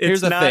 yet. It's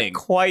Here's the not thing.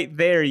 quite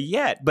there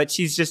yet. But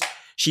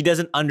she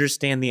doesn't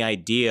understand the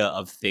idea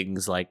of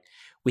things like.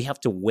 We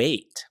have to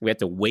wait. We have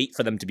to wait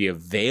for them to be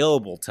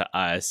available to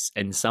us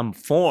in some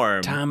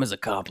form. Time is a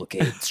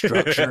complicated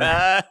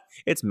structure.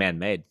 It's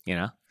man-made, you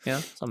know? Yeah,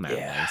 some man-made.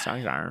 Yeah.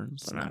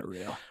 It's not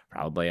real.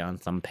 Probably on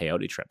some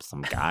peyote trip,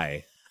 some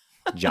guy,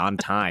 John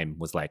Time,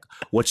 was like,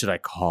 what should I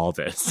call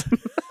this?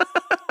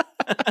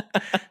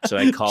 Should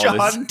I call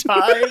this?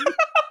 Time?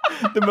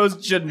 The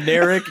most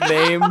generic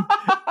name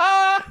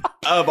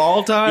of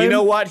all time? You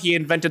know what? He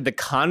invented the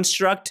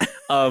construct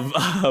of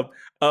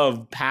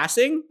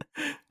passing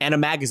and a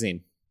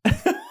magazine.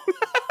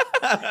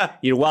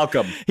 You're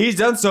welcome. He's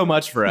done so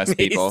much for us,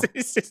 people.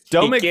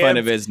 Don't make fun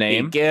of his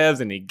name. He gives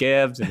and he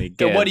gives and he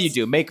gives. So what do you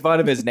do? Make fun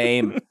of his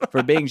name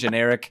for being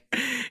generic?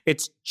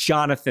 It's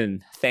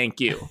Jonathan. Thank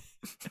you.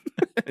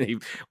 He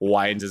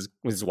winds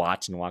his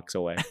watch and walks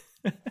away.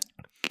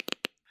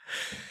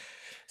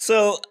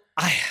 So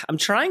I'm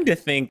trying to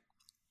think.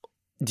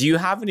 Do you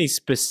have any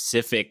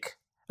specific?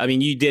 I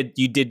mean, you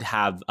did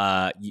have.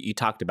 You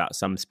talked about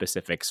some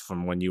specifics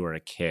from when you were a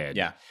kid.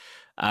 Yeah.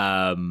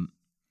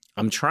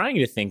 I'm trying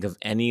to think of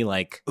any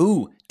like.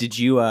 Ooh, did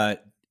you have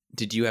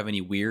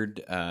any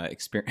weird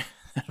experience?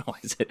 I don't know why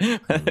is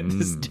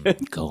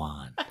it. Go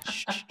on.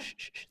 Shh, shh,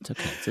 shh. It's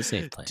okay. It's a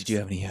safe place. Did you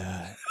have any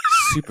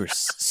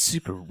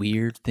super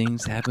weird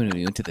things happen when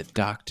you went to the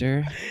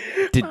doctor?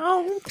 Did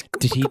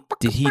he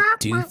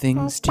do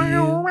things to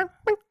you?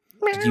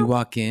 Did you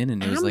walk in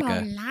and it was like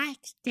a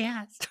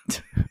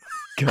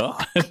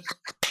God?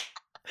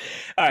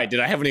 All right.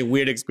 Did I have any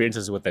weird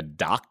experiences with a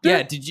doctor?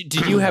 Yeah.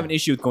 Did you have an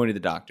issue with going to the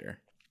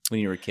doctor when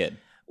you were a kid?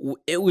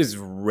 It was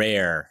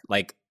rare.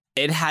 Like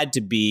it had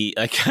to be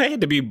like I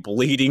had to be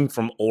bleeding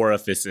from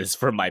orifices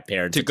for my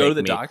parents To go to take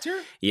the me.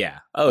 doctor? Yeah.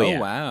 Oh yeah.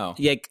 Wow.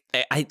 Yeah.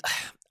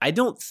 I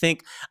don't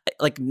think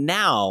like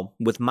now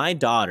with my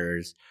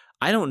daughters.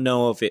 I don't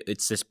know if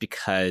it's just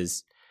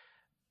because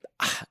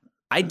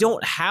I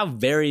don't have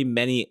very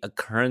many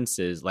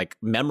occurrences like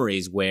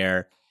memories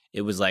where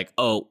it was like,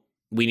 oh,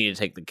 we need to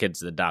take the kids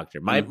to the doctor.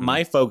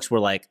 My folks were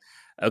like,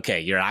 okay,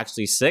 you're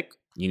actually sick.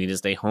 You need to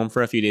stay home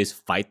for a few days.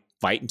 Fight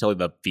until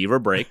the fever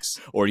breaks,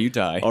 Or you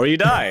die. or you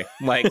die.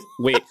 I'm like,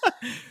 wait.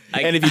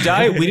 And if you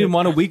die, we didn't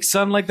want a weak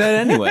son like that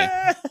anyway.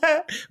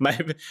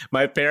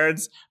 My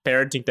parents'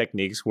 parenting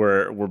techniques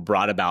were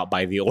brought about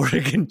by the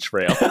Oregon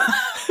Trail.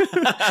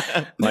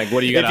 Like, what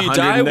do you got? If you 100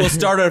 die, we'll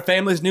start our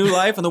family's new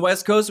life on the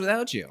West Coast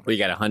without you. We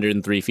got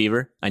 103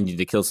 fever. I need you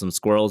to kill some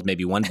squirrels,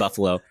 maybe one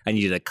buffalo. I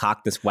need you to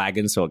cock this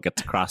wagon so it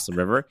gets across the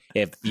river.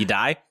 If you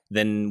die,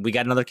 then we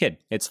got another kid.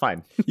 It's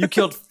fine. You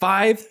killed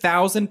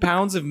 5,000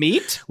 pounds of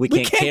meat? We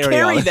can't carry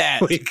carry all-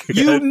 that. we can't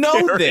You know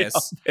carry all this.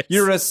 this.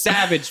 You're a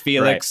savage,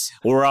 Felix.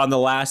 Right. We're on the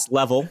last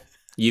level.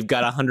 You've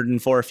got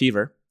 104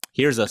 fever.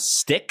 Here's a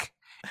stick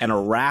and a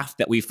raft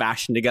that we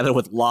fashioned together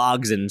with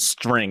logs and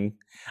string.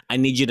 I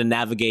need you to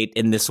navigate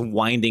in this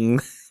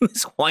winding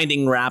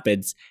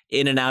rapids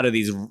in and out of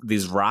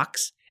these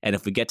rocks. And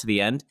if we get to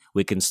the end,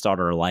 we can start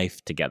our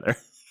life together.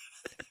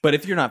 But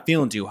if you're not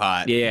feeling too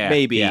hot, Yeah.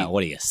 maybe. Yeah.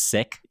 What are you,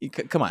 sick?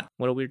 Come on.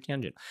 What a weird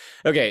tangent.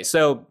 Okay,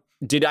 so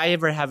did I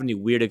ever have any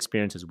weird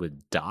experiences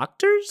with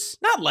doctors?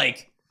 Not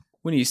like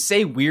when you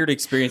say weird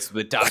experiences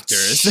with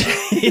doctors.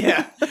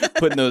 Yeah.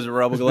 Putting those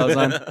rubber gloves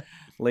on,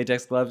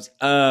 latex gloves.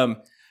 I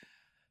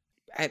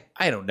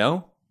don't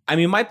know. I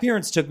mean, my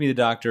parents took me to the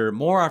doctor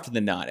more often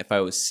than not if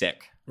I was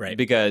sick. Right.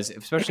 Because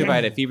especially if I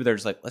had a fever, they're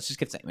just like, let's just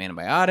get some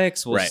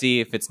antibiotics. We'll Right. see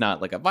if it's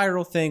not like a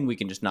viral thing. We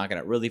can just knock it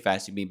out really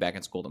fast. You'll be back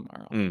in school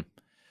tomorrow.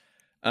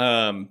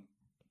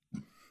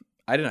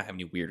 I did not have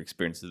any weird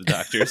experiences with the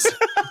doctors.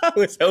 I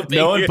was hoping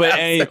No one you put had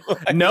any.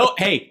 someone. No,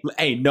 hey,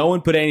 no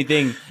one put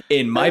anything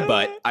in my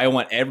butt. I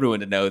want everyone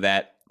to know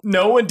that.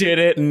 No one did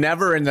it.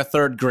 Never in the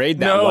third grade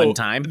that one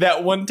time.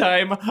 That one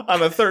time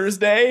on a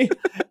Thursday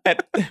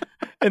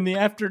in the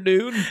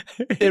afternoon.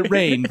 It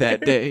rained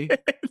that day.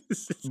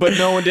 But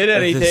no one did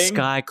anything. The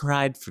sky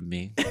cried for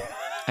me.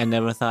 I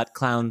never thought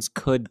clowns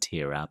could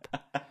tear up.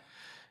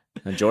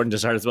 And Jordan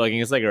just started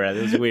smoking a cigarette.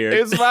 It was weird.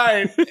 It was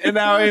fine. And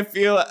now I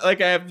feel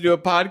like I have to do a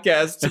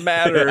podcast to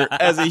matter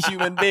as a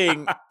human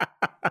being.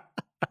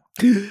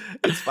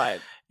 It's fine.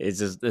 It's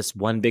just this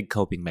one big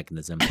coping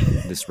mechanism,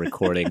 this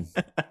recording,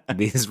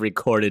 these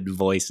recorded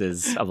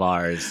voices of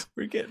ours.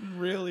 We're getting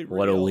really real.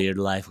 What a weird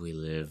life we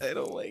live. I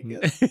don't like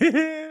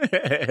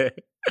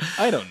it.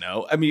 I don't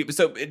know. I mean,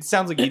 so it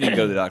sounds like you didn't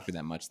go to the doctor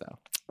that much, though.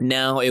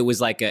 No, it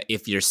was like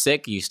if you're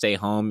sick, you stay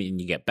home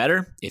and you get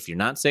better. If you're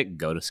not sick,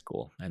 go to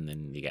school. And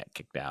then you get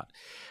kicked out.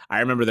 I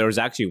remember there was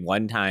actually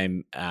one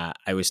time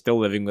I was still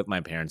living with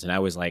my parents, and it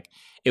was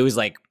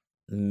like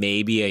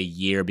maybe a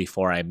year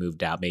before I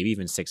moved out, maybe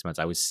even 6 months.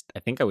 It was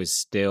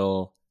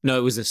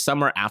the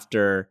summer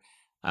after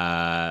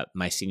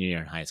my senior year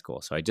in high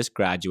school. So I just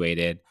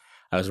graduated.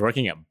 I was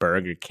working at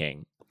Burger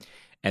King,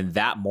 and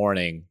that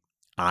morning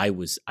I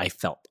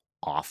felt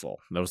awful.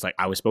 It was like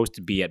I was supposed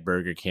to be at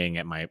Burger King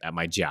at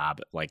my job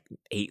at like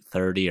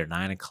 8:30 or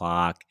 9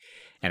 o'clock,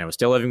 and I was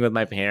still living with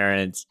my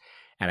parents.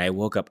 And I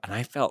woke up and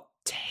I felt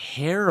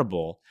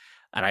terrible.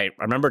 And I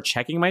remember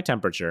checking my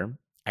temperature.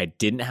 I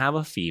didn't have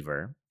a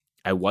fever.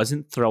 I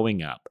wasn't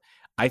throwing up.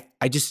 I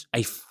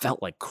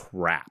felt like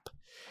crap.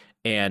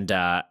 And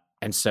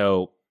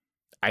so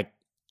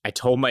I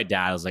told my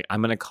dad, I was like,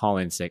 I'm going to call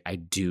in sick. I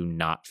do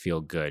not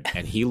feel good.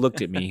 And he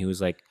looked at me. He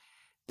was like,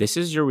 this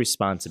is your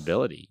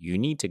responsibility. You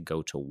need to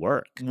go to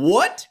work.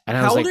 What? And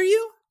How old are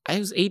you? I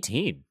was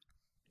 18.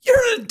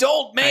 You're an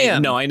adult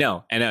man. I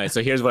know.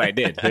 So here's what I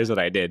did.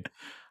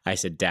 I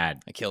said,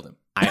 Dad. I killed him.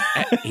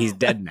 He's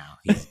dead now.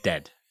 He's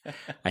dead.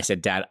 I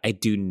said, Dad, I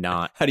do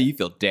not. How do you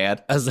feel,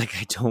 Dad? I was like,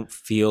 I don't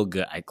feel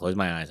good. I closed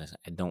my eyes. I said,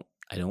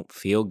 I don't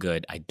feel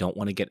good. I don't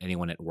want to get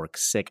anyone at work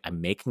sick.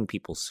 I'm making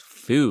people's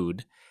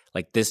food.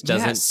 Like, this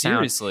doesn't sound.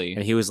 Seriously.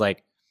 And he was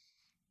like,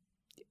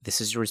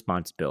 this is your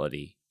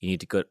responsibility. You need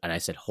to go. And I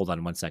said, hold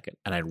on 1 second.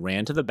 And I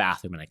ran to the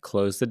bathroom and I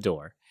closed the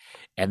door.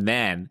 And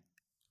then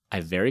I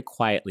very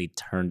quietly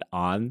turned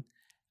on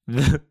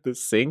the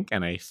sink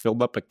and I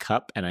filled up a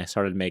cup and I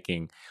started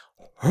making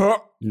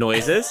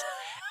noises.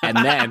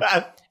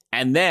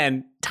 And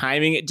then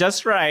timing it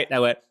just right, I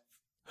went,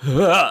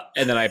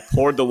 and then I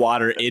poured the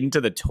water into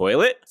the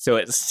toilet. So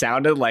it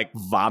sounded like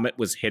vomit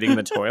was hitting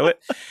the toilet.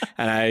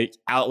 And I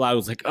out loud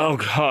was like, oh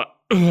God.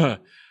 And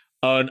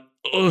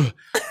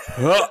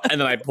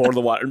then I poured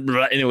the water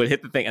and it would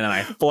hit the thing. And then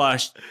I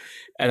flushed.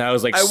 And I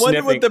was like, I sniffing.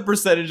 wonder what the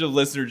percentage of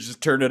listeners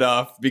just turn it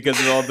off because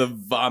of all the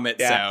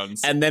vomit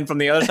sounds. And then from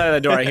the other side of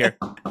the door, I hear,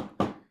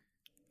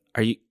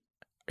 Are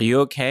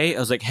you okay? I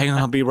was like, hang on,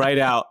 I'll be right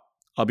out.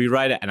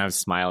 And I was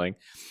smiling.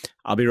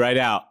 I'll be right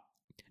out.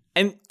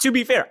 And to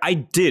be fair, I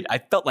did. I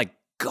felt like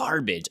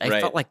garbage. Like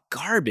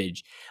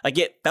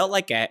it felt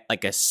like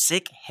a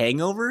sick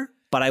hangover,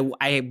 but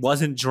I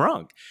wasn't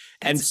drunk.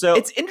 And so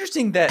it's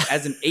interesting that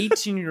as an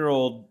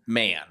 18-year-old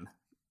man,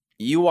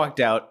 you walked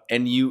out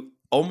and you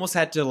almost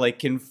had to like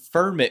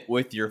confirm it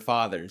with your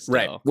father still.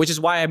 Right. Which is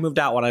why I moved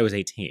out when I was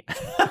 18.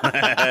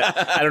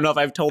 I don't know if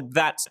I've told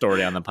that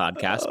story on the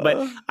podcast,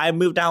 but I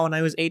moved out when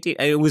I was 18.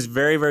 It was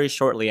very, very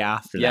shortly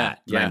after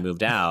that I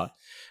moved out.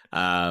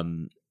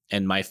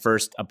 And my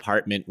first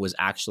apartment was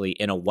actually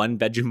in a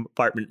 1-bedroom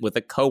apartment with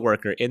a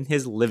coworker in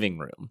his living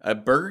room. A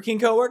Burger King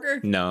coworker?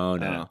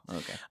 No.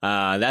 Okay.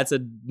 That's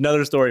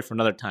another story for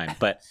another time.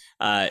 But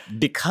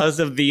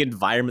because of the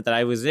environment that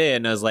I was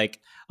in, I was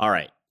like, all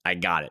right, I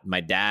got it.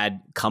 My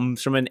dad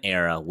comes from an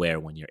era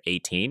where when you're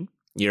 18,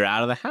 you're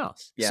out of the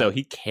house. Yeah. So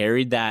he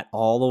carried that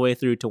all the way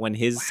through to when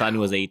his son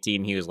was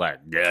 18. He was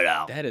like, get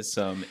out. That is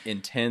some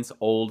intense,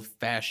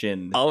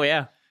 old-fashioned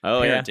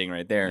parenting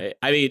right there.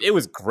 I mean, it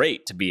was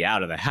great to be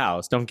out of the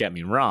house. Don't get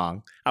me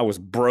wrong. I was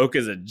broke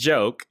as a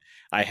joke.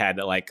 I had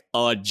like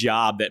a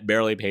job that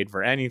barely paid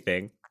for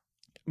anything.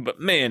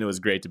 But man, it was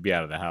great to be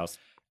out of the house.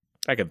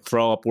 I could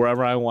throw up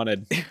wherever I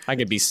wanted. I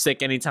could be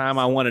sick anytime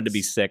I wanted to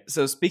be sick.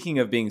 So speaking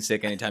of being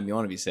sick anytime you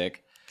want to be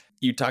sick,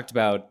 you talked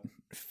about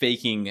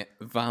faking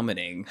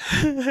vomiting.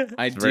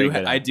 I do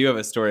have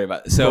a story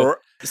about this.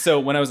 So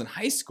when I was in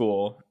high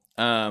school,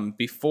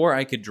 before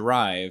I could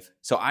drive,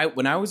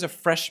 when I was a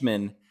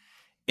freshman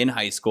in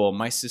high school,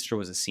 my sister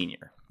was a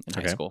senior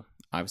in high school.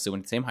 Obviously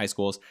went to the same high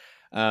schools.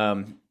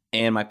 And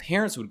my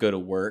parents would go to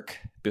work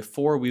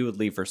before we would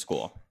leave for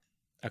school.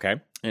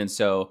 Okay. And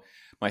so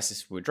my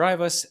sister would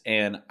drive us,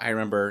 and I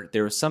remember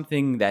there was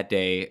something that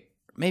day.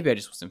 Maybe I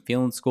just wasn't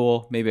feeling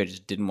school. Maybe I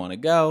just didn't want to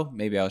go.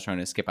 Maybe I was trying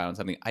to skip out on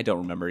something. I don't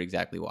remember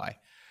exactly why.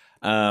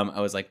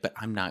 I was like, but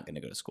I'm not going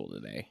to go to school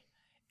today.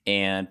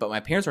 But my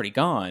parents are already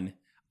gone.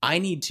 I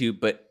need to,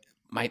 but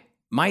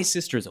my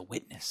sister's a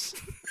witness.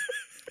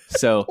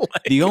 So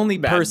the only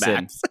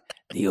person.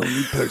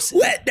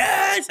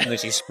 Witness! And then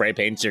she spray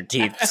paints your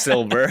teeth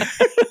silver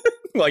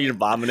while you're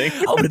vomiting.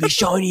 I'm going to be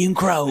shiny and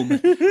chrome.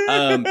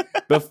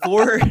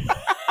 Before...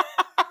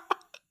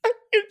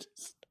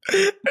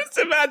 Just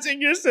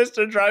Imagine your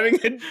sister driving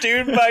a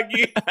dune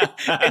buggy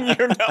and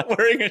you're not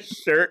wearing a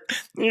shirt.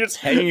 You're just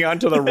hanging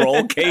onto the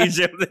roll cage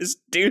of this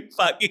dune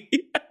buggy.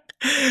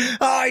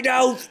 I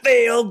don't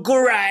feel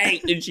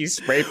great. And she's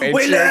spray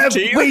painting your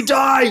teeth. we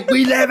die,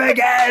 we live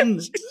again.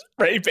 She's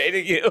spray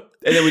painting you.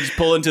 And then we just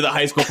pull into the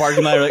high school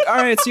parking lot. We're like, all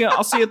right,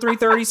 I'll see you at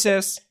 3:30,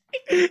 sis.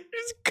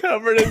 Just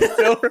covered in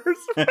silver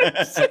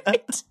spray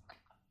paint.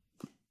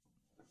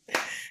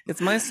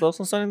 It's my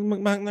social studies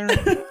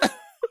McMuckler.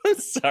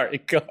 Sorry,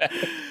 go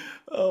ahead.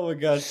 Oh my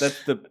gosh,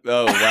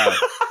 oh wow.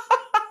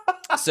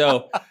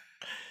 So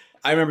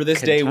I remember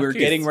this day we're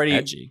getting ready.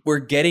 Edgy. We're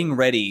getting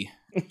ready,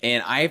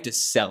 and I have to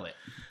sell it.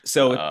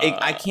 So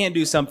I can't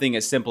do something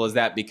as simple as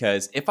that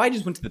because if I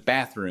just went to the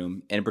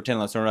bathroom and pretend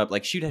I was throwing up,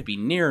 like she'd have to be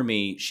near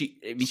me.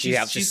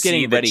 She's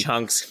getting ready. The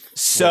chunks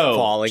so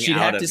falling she'd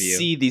out have of to you.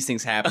 see these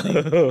things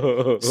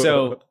happening.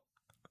 So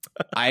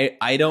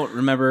I don't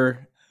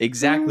remember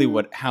exactly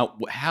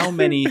how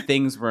many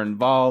things were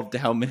involved,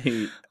 how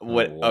many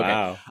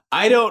Wow.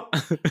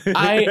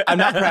 okay. I'm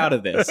not proud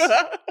of this.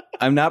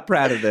 I'm not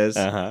proud of this.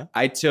 Uh-huh.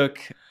 I took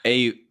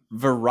a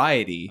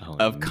variety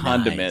of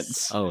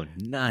condiments Oh,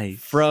 nice.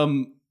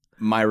 from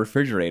my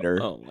refrigerator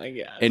Oh my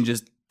god. and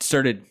just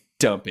started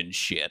dumping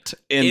shit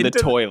in the Into-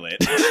 toilet.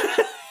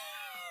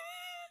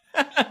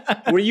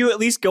 Were you at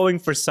least going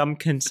for some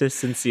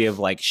consistency of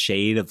like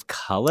shade of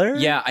color?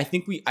 Yeah, I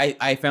think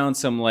I found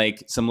some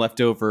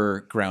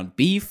leftover ground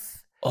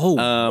beef. Oh,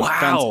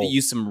 wow.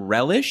 Used some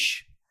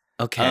relish.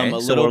 Okay. a So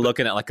little we're bit-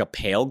 looking at like a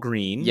pale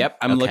green. Yep,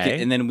 I'm Okay.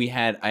 looking, and then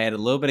I had a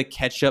little bit of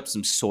ketchup,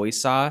 some soy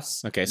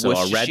sauce. Okay, so a red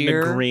and a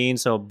Worcestershire, green,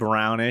 so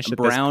brownish.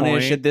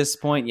 brownish at at this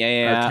point.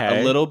 Yeah.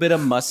 Okay. A little bit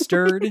of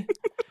mustard. this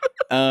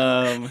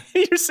point.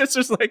 Your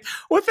sister's like,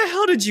 "What the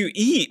hell did you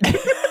eat?"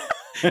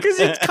 Because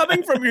it's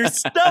coming from your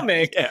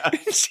stomach.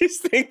 She's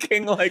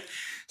thinking like,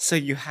 "So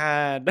you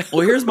had."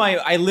 Well,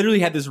 I literally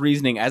had this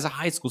reasoning as a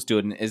high school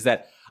student is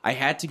that I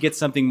had to get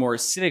something more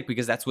acidic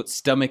because that's what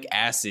stomach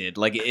acid,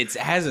 like it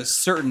has a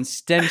certain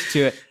stench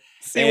to it.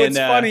 See, what's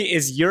funny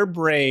is your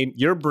brain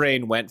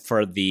went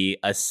for the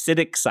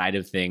acidic side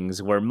of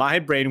things, where my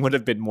brain would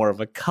have been more of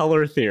a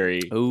color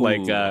theory. Ooh.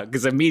 Like,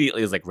 because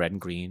immediately it was like red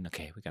and green.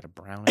 Okay, we got a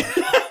brown.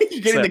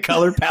 You're getting So- the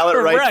color palette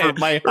right, Right, for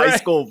my high right.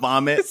 school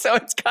vomit. So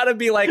it's got to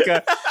be like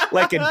a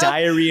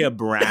diarrhea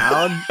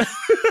brown.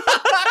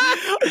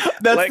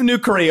 That's Like- the new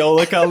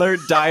Crayola color,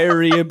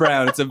 diarrhea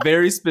brown. It's a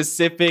very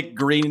specific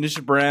greenish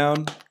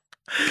brown.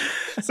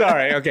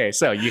 Sorry. Okay,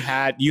 so you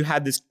had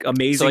this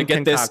amazing So I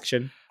get this-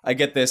 concoction. I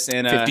get this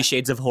in 50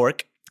 Shades of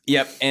Hork.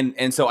 Yep,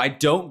 and so I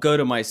don't go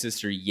to my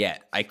sister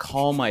yet. I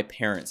call my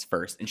parents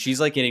first, and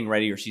she's like getting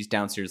ready, or she's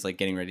downstairs like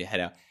getting ready to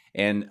head out.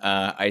 And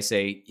I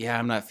say, yeah,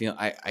 I'm not feeling.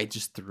 I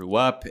just threw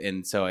up,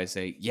 and so I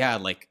say, yeah,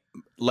 like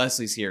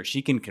Leslie's here,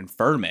 she can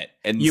confirm it.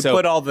 And You so,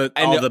 put all the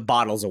I know- the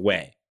bottles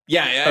away.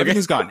 yeah,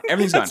 everything's gone,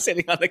 everything's gone.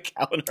 Sitting on the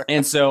counter.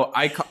 And so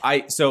I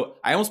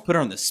almost put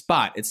her on the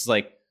spot. It's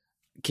like,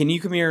 can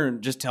you come here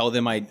and just tell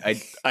them I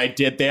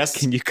did this?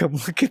 Can you come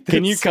look at this?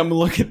 Can you come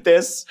look at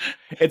this?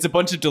 It's a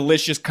bunch of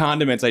delicious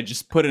condiments I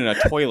just put in a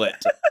toilet.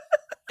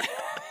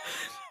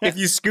 If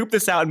you scoop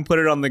this out and put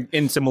it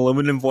in some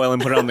aluminum foil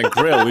and put it on the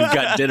grill, we've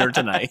got dinner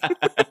tonight.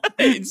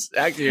 It's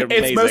actually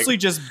amazing. It's mostly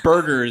just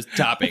burgers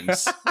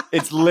toppings.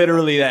 It's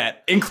literally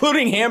that,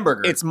 including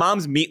hamburger. It's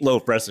mom's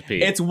meatloaf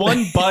recipe. It's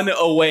one bun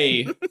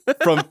away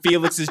from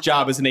Felix's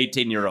job as an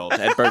 18-year-old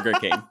at Burger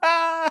King.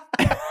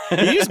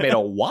 You just made a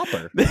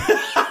Whopper.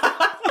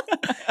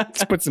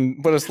 Just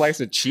put a slice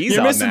of cheese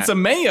You're on missing that.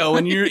 some mayo,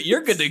 and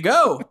you're good to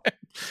go.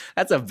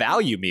 That's a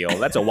value meal.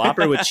 That's a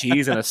Whopper with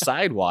cheese and a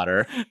side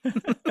water.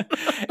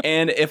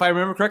 And if I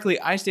remember correctly,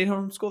 I stayed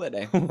home from school that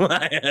day.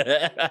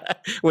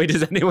 Wait,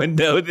 does anyone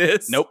know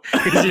this? Nope.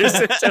 Because your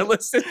sister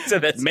listens to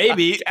this.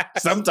 Maybe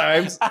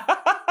sometimes.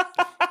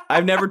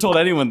 I've never told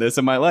anyone this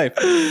in my life.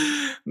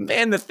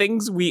 Man, the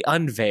things we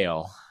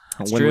unveil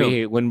It's when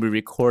true. we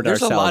record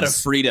There's ourselves. a lot of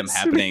freedom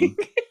happening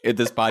at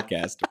this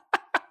podcast.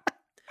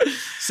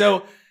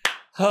 So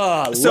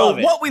love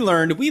it. what we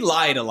learned, we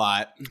lied a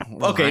lot.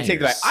 Okay, take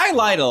it back. Liars. I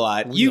lied a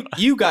lot.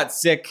 You got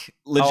sick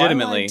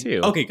legitimately. lied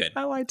too. Okay, good.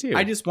 I lied too.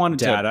 I just wanted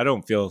Dad, to I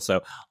don't feel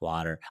so.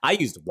 Water. I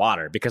used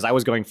water because I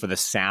was going for the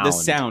sound. the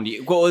sound.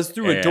 Well, it was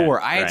through Yeah, a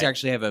door. I had right. to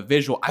actually have a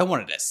visual. I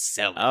wanted to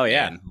sell it. Oh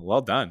yeah. man.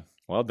 Well done.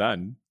 Well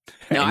done.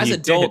 Now, And as you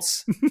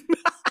adults,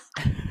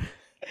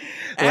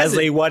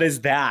 Leslie, what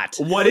is that?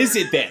 what is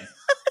it then?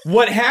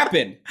 What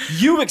happened?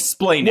 You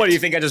explain What it. do you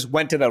think? I just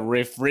went to the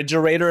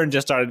refrigerator and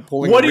just started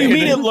pulling. What do you mean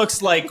it random-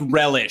 looks like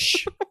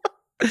relish?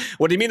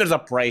 What do you mean? There's a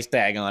price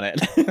tag on it.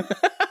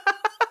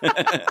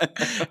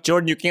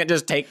 Jordan, you can't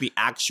just take the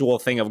actual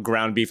thing of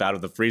ground beef out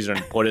of the freezer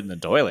and put it in the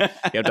toilet.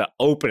 You have to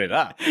open it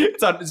up.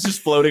 It's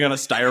just floating on a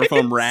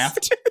styrofoam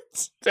raft.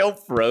 It's still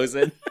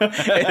frozen.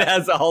 It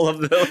has all of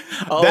the.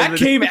 That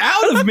came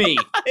out of me.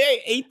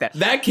 I ate that.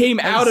 That came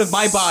out of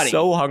my body.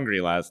 So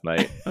hungry last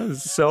night. I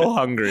was so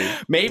hungry.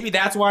 Maybe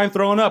that's why I'm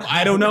throwing up.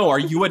 I don't know. Are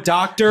you a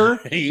doctor?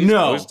 Are you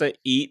No. supposed to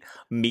eat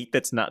meat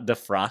that's not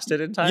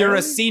defrosted entirely? You're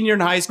a senior in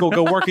high school.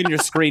 Go work in your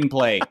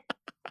screenplay.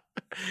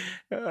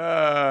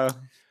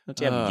 Don't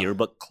you have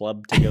yearbook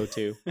club to go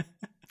to?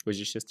 Was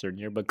your sister in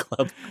yearbook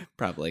club?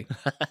 Probably.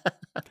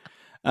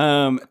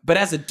 But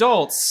as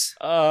adults,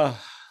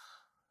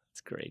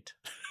 it's great.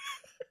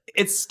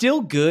 it's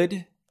still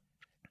good.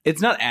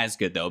 It's not as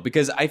good though,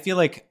 because I feel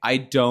like I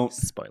don't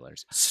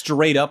Spoilers.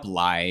 straight up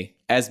lie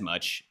as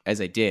much as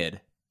I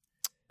did.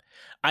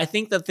 I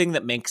think the thing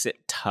that makes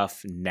it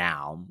tough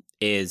now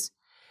is,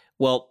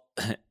 well,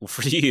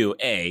 for you,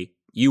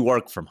 you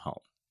work from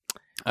home.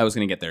 I was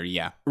going to get there.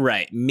 Yeah.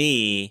 Right.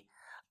 Me,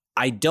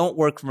 I don't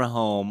work from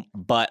home,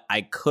 but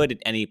I could at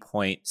any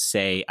point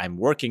say I'm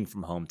working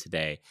from home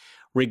today,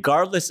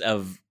 regardless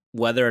of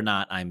whether or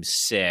not I'm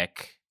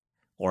sick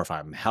or if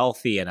I'm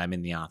healthy and I'm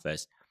in the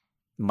office.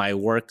 My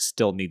work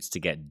still needs to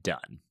get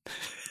done.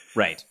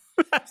 Right.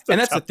 And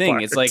that's the thing.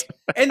 Part. It's like,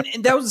 and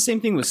that was the same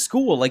thing with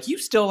school. Like you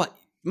still,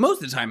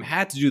 most of the time,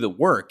 had to do the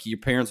work. Your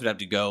parents would have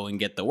to go and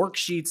get the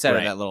worksheets out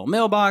of that little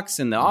mailbox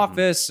in the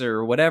office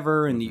or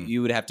whatever, and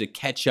you would have to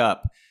catch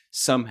up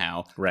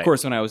somehow. Right. Of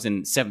course, when I was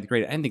in 7th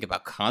grade, I didn't think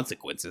about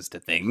consequences to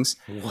things.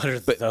 What are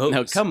those?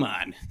 No, come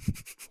on.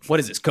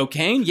 What is this,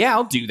 cocaine? Yeah,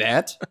 I'll do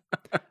that.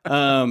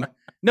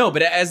 No,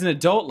 but as an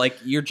adult, like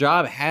your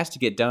job has to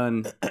get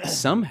done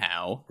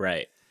somehow.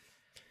 Right.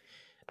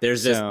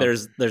 There's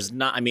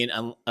not, I mean,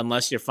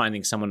 unless you're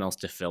finding someone else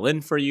to fill in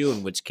for you,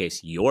 in which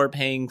case you're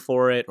paying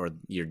for it or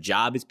your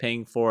job is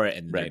paying for it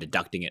and they're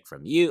deducting it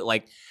from you.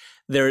 Like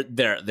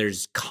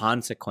there's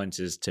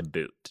consequences to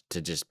boot,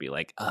 to just be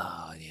like,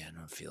 oh yeah, I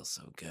don't feel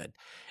so good.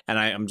 And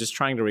I'm just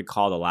trying to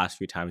recall the last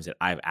few times that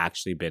I've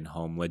actually been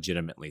home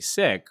legitimately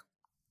sick.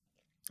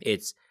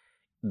 It's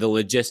the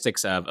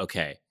logistics of,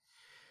 okay,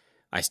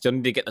 I still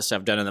need to get the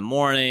stuff done in the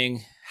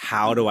morning.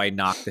 How do I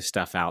knock the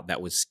stuff out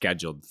that was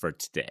scheduled for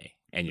today?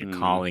 And you're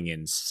calling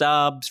in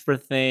subs for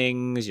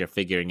things. You're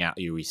figuring out,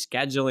 you're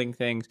rescheduling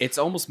things. It's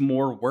almost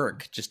more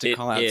work just to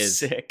call out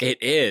sick.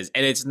 It is.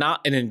 And it's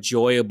not an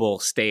enjoyable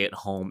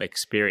stay-at-home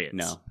experience.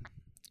 No.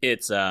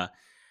 It's,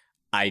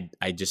 I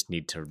just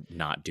need to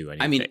not do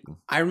anything. I mean,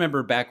 I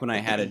remember back when I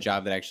had a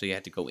job that actually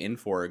had to go in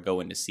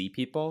to see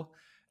people.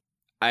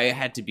 I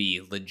had to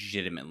be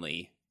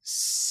legitimately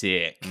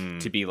sick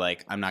to be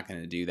like, I'm not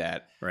going to do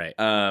that. Right.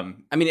 I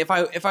mean, if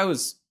I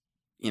was,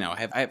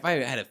 if I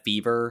had a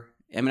fever,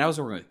 I mean, I was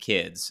working with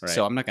kids,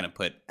 so I'm not going to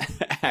put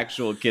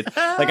actual kids.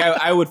 Like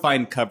I would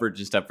find coverage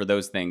and stuff for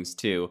those things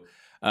too.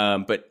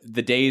 But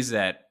the days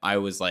that I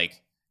was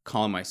like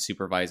calling my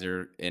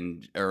supervisor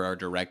or our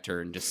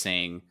director and just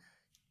saying,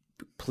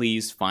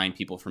 please find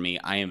people for me.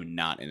 I am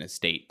not in a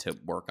state to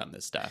work on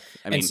this stuff.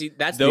 I mean,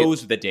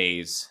 those are the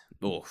days.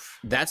 Oof.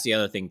 That's the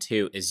other thing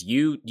too, is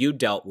you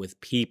dealt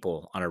with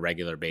people on a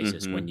regular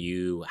basis when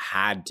you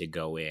had to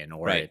go in,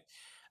 or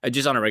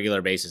just on a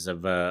regular basis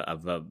of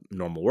a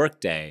normal work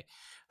day.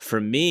 For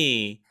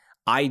me,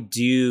 I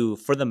do,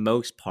 for the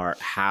most part,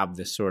 have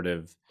the sort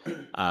of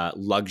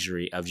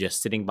luxury of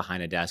just sitting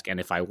behind a desk. And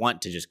if I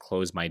want to just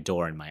close my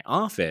door in my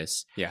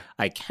office,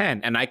 I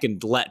can. And I can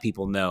let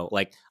people know.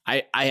 Like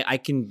I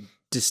can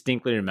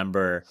distinctly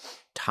remember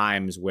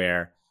times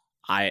where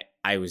I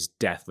was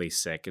deathly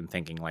sick and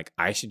thinking like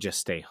I should just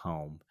stay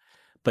home.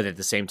 But at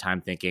the same time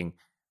thinking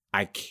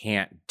I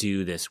can't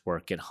do this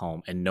work at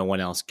home and no one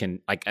else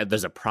can, like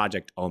there's a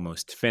project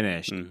almost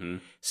finished.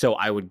 So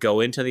I would go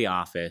into the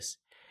office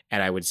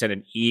and I would send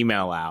an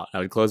email out. I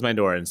would close my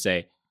door and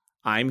say,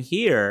 I'm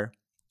here,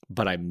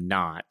 but I'm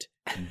not.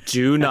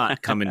 Do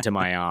not come into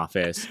my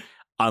office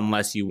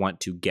unless you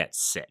want to get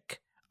sick.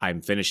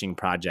 I'm finishing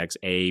projects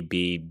A,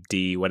 B,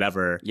 D,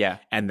 whatever. Yeah.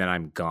 And then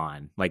I'm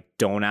gone. Like,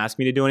 don't ask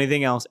me to do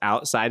anything else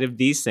outside of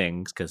these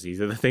things, because these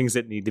are the things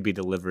that need to be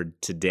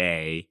delivered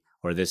today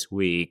or this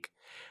week.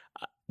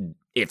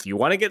 If you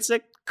want to get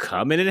sick,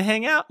 come in and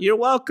hang out. You're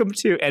welcome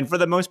to. And for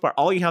the most part,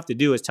 all you have to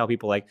do is tell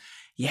people like,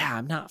 yeah,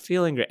 I'm not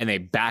feeling great. And they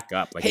back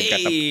up. Like, they've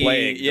got the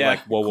plague. Yeah. Like,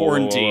 whoa,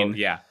 quarantine. Whoa.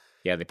 Yeah.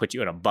 Yeah. They put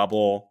you in a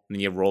bubble and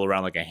then you roll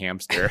around like a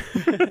hamster.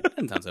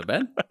 Doesn't sound so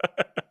bad.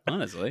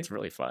 Honestly. It's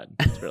really fun.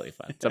 It's really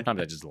fun. Sometimes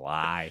I just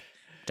lie.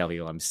 Tell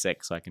people I'm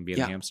sick so I can be in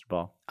the hamster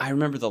ball. I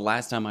remember the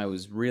last time I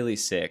was really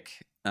sick.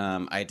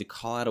 I had to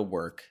call out of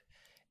work.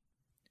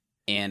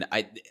 And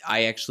I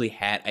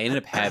ended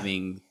up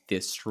having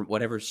this,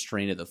 whatever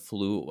strain of the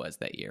flu it was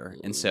that year.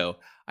 And so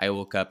I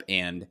woke up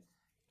and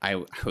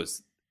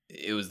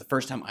it was the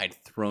first time I'd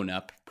thrown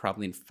up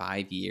probably in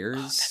 5 years.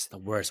 Oh, that's the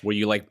worst. Were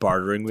you like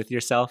bartering with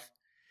yourself?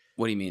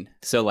 What do you mean?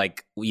 So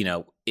like,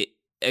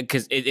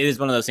 because it is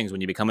one of those things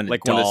when you become an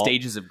like adult. One of the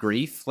stages of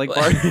grief, like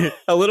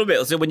a little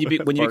bit. So when you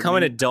become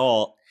an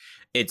adult,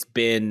 it's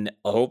been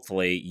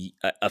hopefully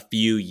a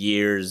few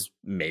years,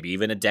 maybe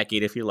even a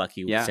decade if you're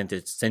lucky,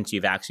 since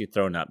you've actually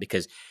thrown up,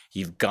 because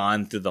you've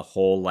gone through the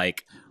whole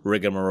like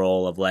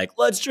rigmarole of like,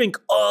 let's drink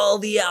all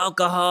the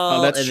alcohol.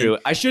 Oh, that's true.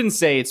 I shouldn't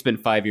say it's been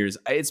 5 years.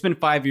 It's been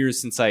 5 years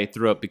since I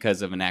threw up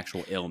because of an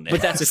actual illness.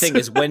 But that's the thing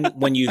is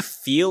when you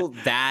feel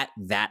that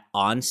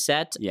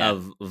onset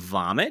of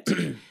vomit,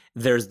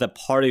 there's the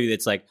part of you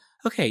that's like,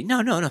 okay, no,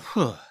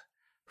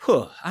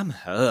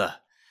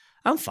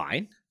 I'm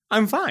fine.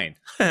 I'm fine.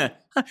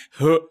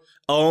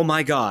 oh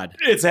my God,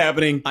 It's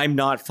happening. I'm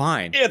not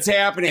fine. It's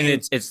happening.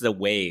 And it's the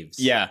waves.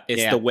 Yeah,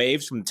 It's yeah. the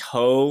waves from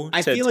toe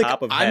I to feel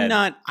top like of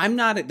head. I'm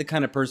not the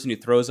kind of person who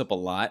throws up a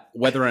lot,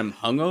 whether I'm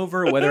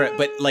hungover,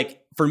 but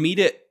like for me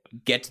to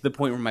get to the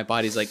point where my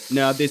body's like,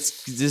 no,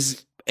 this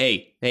is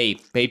hey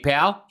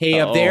pal, hey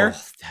up there.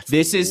 That's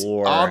This the is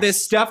worst. all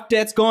this stuff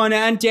that's going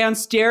on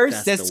downstairs.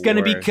 That's That's the going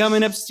to be worst.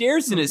 coming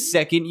upstairs in a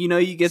second. You know,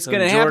 it's So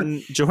going to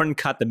happen. Jordan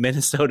caught the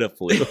Minnesota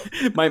flu.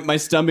 My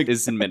stomach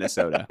is in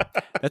Minnesota.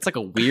 That's like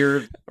a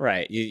weird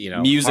Right. You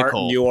know,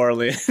 Musical. Heart, New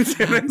Orleans.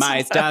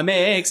 my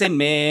stomach's in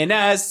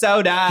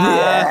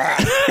Minnesota.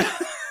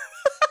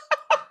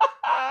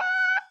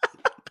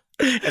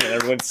 And then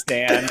everyone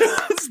stands,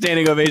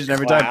 Standing ovation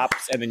every time.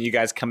 claps, and then you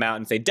guys come out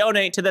and say,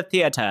 donate to the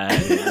theater.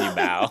 And then you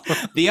bow.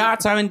 The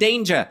arts are in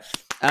danger.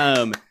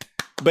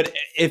 But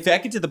if I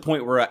get to the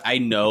point where I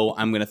know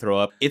I'm going to throw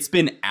up, it's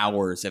been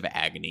hours of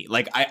agony.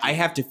 Like I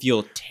have to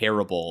feel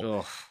terrible.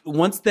 Ugh.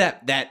 Once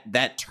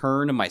that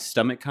turn in my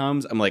stomach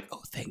comes, I'm like,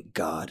 oh, thank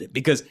God.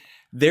 Because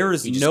there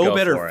is You just no go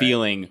better for it.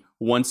 feeling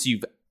once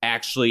you've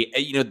actually,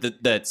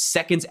 the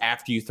seconds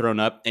after you've thrown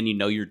up and you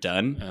know you're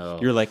done, Oh.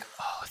 you're like,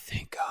 oh,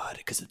 thank God,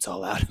 because it's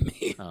all out of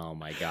me. Oh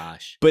my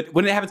gosh. But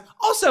when it happens,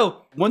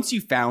 also, once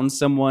you found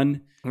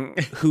someone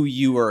who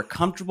you are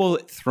comfortable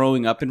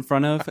throwing up in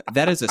front of,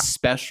 that is a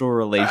special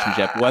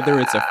relationship. Whether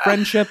it's a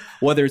friendship,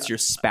 whether it's your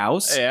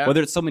spouse, Yeah.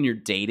 whether it's someone you're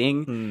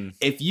dating, Hmm.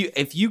 if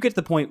you get to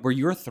the point where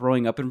you're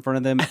throwing up in front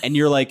of them and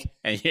you're like,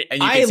 And you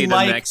can see them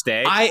the next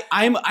day.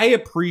 I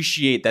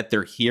appreciate that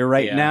they're here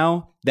right Yeah.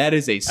 now. That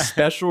is a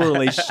special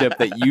relationship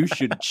that you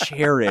should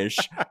cherish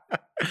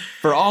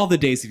for all the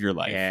days of your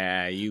life.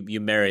 Yeah, you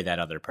marry that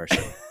other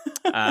person.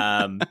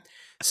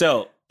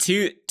 So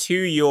to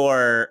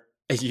your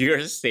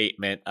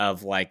statement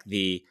of like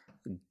the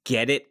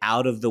get it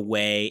out of the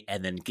way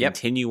and then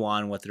continue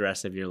on with the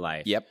rest of your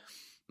life. Yep.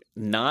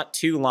 Not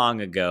too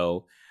long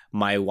ago,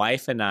 my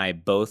wife and I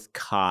both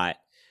caught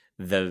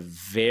the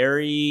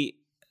very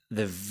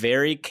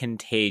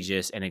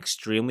contagious and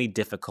extremely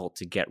difficult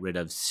to get rid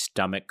of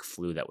stomach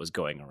flu that was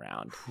going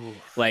around.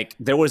 Like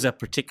there was a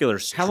particular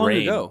strain. How long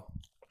ago?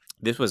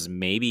 This was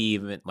maybe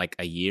even like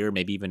a year,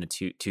 maybe even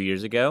 2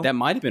 years ago. That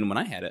might have been when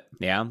I had it.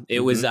 Yeah,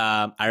 it was.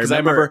 I Because I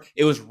remember. remember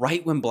it was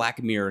right when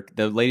Black Mirror,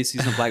 the latest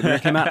season of Black Mirror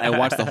came out. I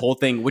watched the whole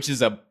thing, which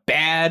is a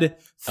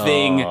bad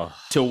thing Oh.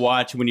 to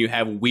watch when you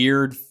have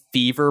weird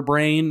fever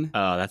brain.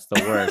 Oh, that's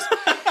the worst.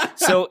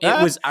 So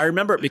it was. I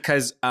remember it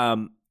because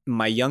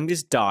my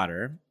youngest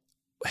daughter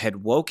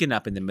had woken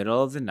up in the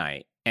middle of the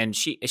night, and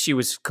she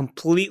was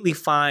completely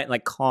fine,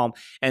 like calm,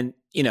 and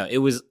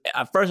it was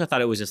at first I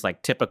thought it was just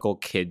like typical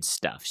kid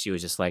stuff. She was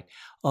just like,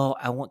 "Oh,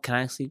 can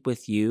I sleep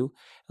with you?"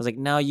 I was like,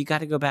 "No, you got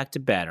to go back to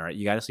bed. All right,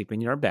 you got to sleep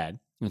in your bed."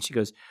 And she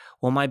goes,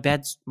 "Well, my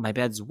bed's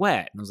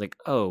wet." And I was like,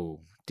 "Oh,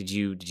 did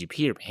you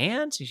pee your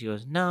pants?" And she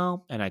goes,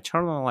 "No." And I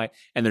turn on the light,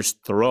 and there's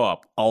throw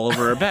up all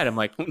over her bed. I'm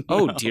like,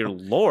 "Oh dear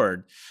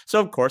Lord!"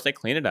 So of course I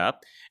clean it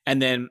up, and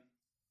then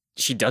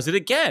she does it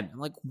again. I'm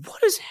like,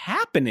 what is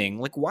happening?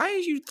 Like, why are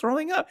you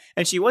throwing up?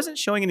 And she wasn't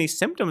showing any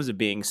symptoms of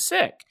being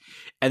sick.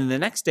 And the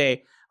next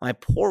day, my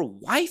poor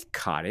wife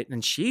caught it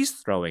and she's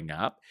throwing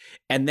up.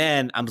 And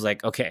then I was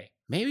like, okay,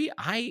 maybe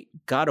I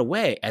got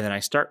away. And then I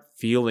start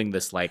feeling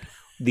this, like,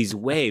 these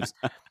waves.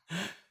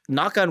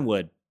 Knock on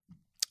wood,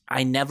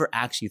 I never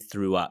actually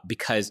threw up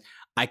because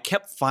I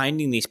kept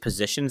finding these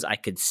positions I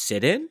could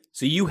sit in.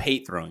 So you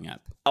hate throwing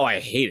up. Oh, I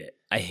hate it.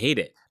 I hate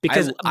it.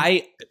 Because It's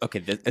weird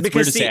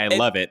because, to see, say I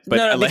love it, but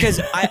no, because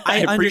I I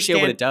appreciate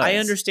understand what it does. I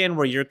understand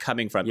where you're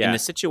coming from in Yeah. the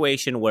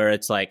situation where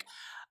it's like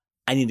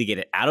I need to get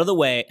it out of the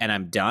way and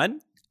I'm done.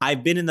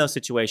 I've been in those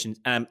situations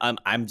and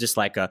I'm just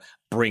like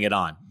bring it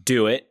on,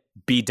 do it,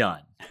 be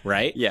done,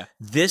 right? Yeah.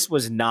 This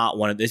was not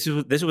one of this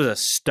was a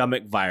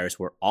stomach virus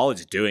where all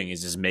it's doing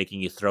is just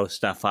making you throw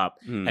stuff up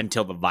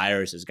until the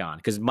virus is gone.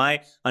 Because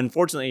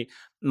unfortunately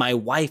my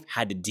wife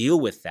had to deal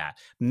with that.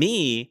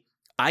 Me,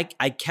 I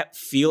kept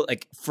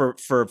like for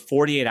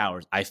 48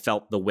 hours, I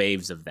felt the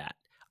waves of that.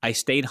 I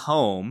stayed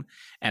home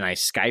and I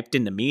Skyped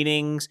into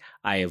meetings.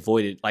 I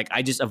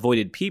just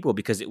avoided people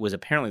because it was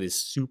apparently this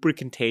super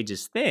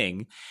contagious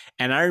thing.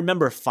 And I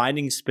remember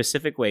finding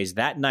specific ways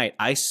that night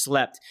I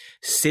slept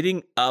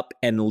sitting up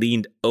and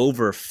leaned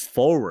over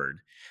forward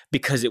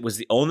because it was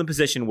the only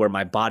position where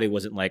my body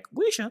wasn't like,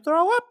 we should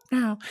throw up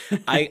now.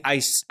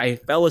 I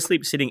fell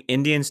asleep sitting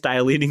Indian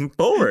style leaning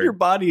forward. Your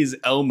body is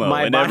Elmo.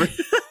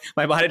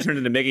 My body turned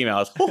into Mickey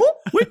Mouse. Oh,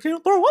 we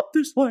can't throw up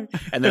this way.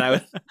 And then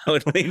I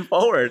would lean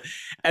forward.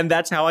 And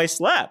that's how I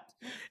slept.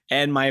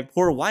 And my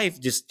poor wife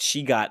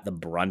she got the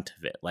brunt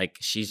of it. Like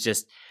she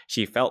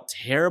felt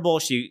terrible.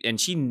 She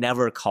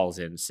never calls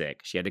in sick.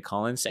 She had to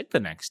call in sick the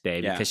next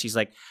day because she's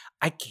like,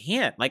 I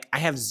can't. Like I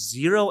have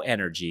zero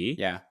energy.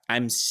 Yeah.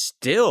 I'm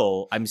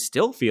still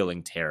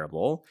feeling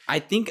terrible. I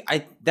think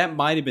that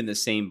might have been the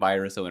same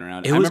virus that went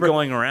around. It was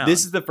going around.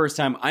 This is the first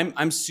time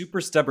I'm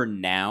super stubborn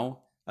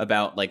now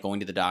about like going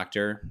to the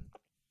doctor,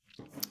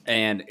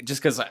 and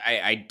just because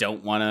I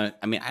don't want to.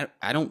 I mean,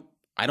 I don't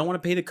I don't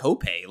want to pay the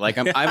copay. Like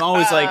I'm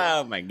always like,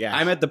 oh my god,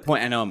 I'm at the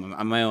point. I know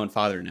I'm my own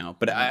father now,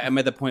 but I'm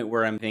at the point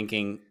where I'm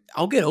thinking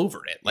I'll get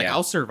over it. Like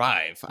I'll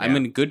survive. Yeah. I'm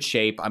in good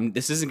shape.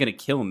 This isn't going to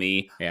kill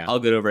me. Yeah. I'll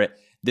get over it.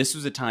 This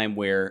was a time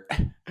where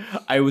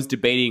I was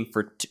debating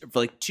for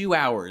like 2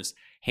 hours.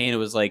 Hannah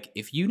was like,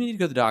 if you need to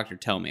go to the doctor,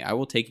 tell me. I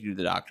will take you to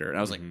the doctor. And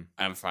I was like,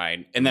 I'm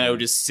fine. And then I would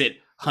just sit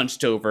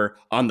hunched over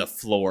on the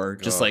floor,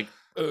 just like,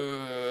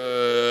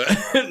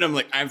 and I'm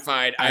like, I'm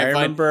fine. I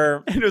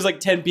remember, and it was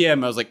like 10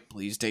 p.m. I was like,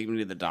 please take me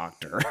to the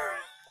doctor.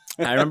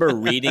 I remember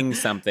reading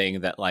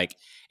something that like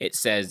it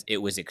says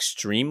it was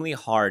extremely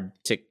hard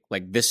to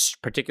like this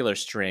particular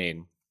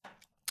strain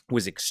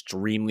was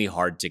extremely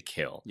hard to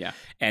kill. Yeah.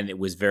 And it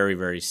was very,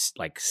 very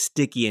like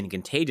sticky and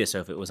contagious. So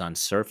if it was on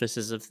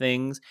surfaces of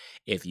things,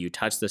 if you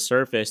touch the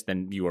surface,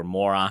 then you were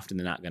more often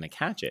than not going to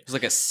catch it. It was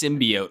like a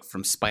symbiote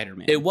from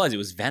Spider-Man. It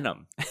was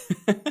venom.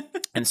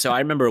 And so I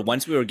remember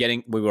once we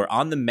were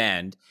on the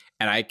mend,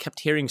 and I kept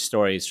hearing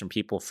stories from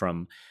people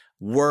from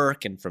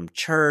work and from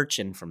church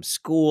and from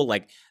school,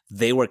 like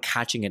they were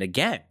catching it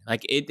again.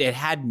 Like it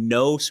had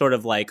no sort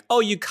of like,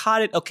 oh, you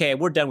caught it. Okay,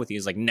 we're done with you.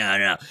 It's like,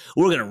 no,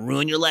 we're going to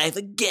ruin your life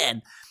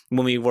again.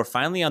 When we were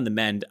finally on the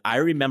mend, I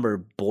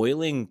remember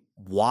boiling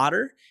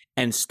water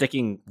and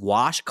sticking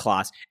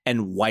washcloths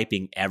and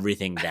wiping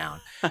everything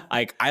down.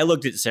 Like I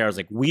looked at Sarah, I was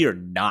like, we are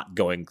not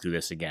going through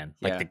this again.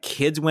 Like the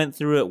kids went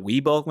through it.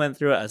 We both went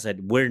through it. I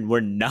said, we're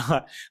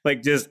not.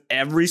 Like just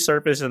every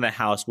surface in the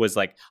house was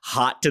like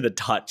hot to the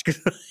touch.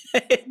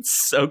 It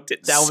soaked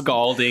it down.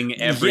 Scalding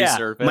every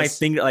surface. My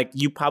finger, like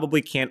you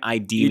probably can't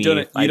ID you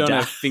me. Don't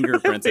have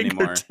fingerprints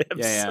anymore.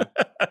 Yeah.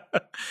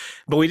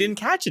 But we didn't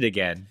catch it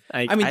again.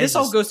 I mean, this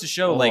all goes to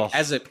show, like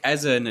as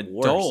an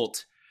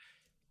adult,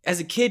 as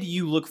a kid,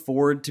 you look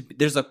forward to.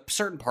 There's a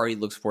certain part you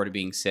looks forward to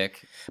being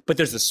sick, but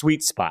there's a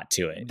sweet spot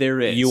to it. There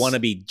is. You want to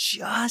be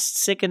just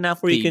sick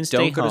enough where you can stay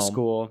home, don't go to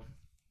school,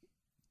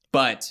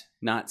 but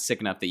not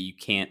sick enough that you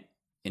can't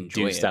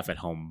enjoy do stuff at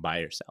home by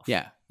yourself.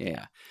 Yeah.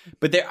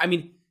 But there, I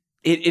mean,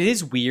 it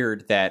is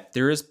weird that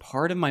there is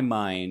part of my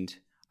mind.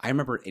 I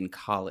remember in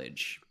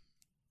college,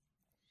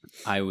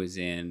 it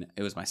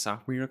was my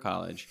sophomore year of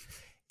college,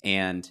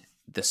 and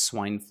the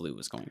swine flu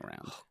was going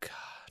around. Oh God!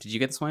 Did you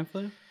get the swine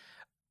flu?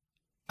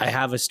 I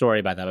have a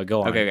story about that, but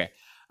go on. Okay.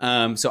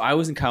 So I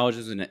was in college.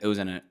 It was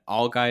in an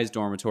all guys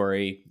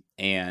dormitory,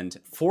 and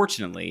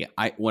fortunately,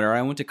 when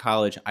I went to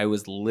college, I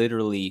was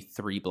literally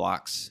 3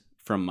 blocks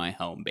from my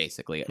home.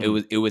 Basically,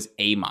 it was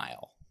a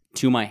mile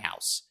to my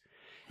house,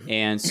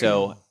 and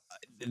so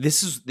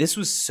this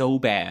was so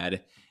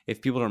bad.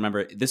 If people don't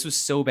remember, this was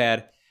so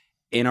bad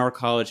in our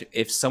college.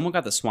 If someone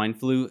got the swine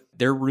flu,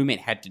 their roommate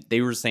they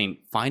were saying,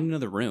 find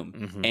another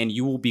room and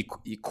you will be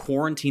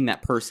quarantine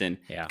that person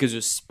because it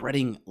was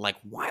spreading like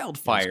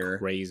wildfire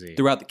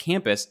throughout the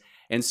campus.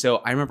 And so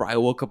I remember I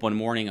woke up one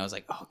morning, I was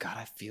like, oh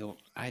God,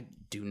 I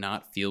do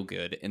not feel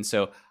good. And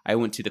so I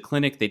went to the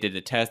clinic, they did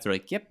a test. They're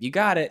like, yep, you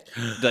got it.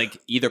 Like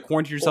either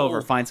quarantine yourself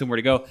or find somewhere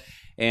to go.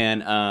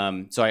 And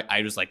so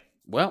I was like,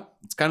 well,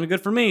 it's kind of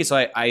good for me.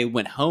 So I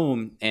went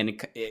home,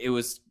 and it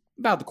was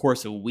about the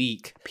course of a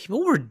week.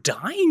 People were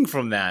dying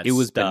from that. It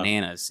was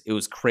bananas. It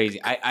was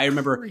crazy. I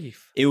remember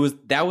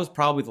that was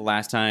probably the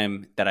last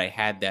time that I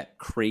had that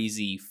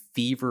crazy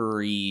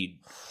fevery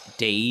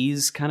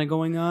days kind of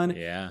going on.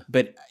 Yeah.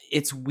 But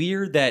it's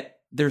weird that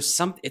there's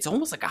it's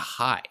almost like a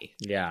high.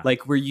 Yeah.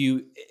 Like where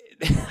you,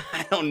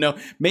 I don't know.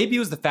 Maybe it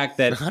was the fact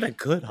that not a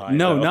good high.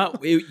 No,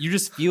 you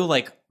just feel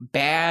like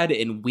bad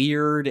and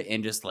weird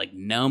and just like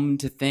numb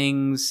to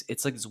things.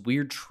 It's like this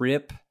weird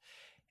trip.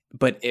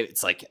 But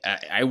it's like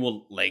I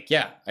will like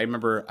I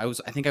remember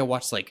I think I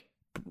watched like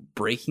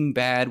Breaking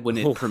Bad when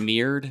it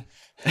premiered.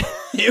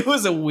 It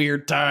was a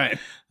weird time.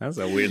 That's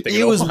a weird thing.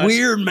 It was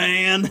weird,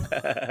 man.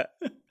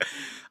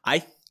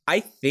 I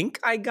think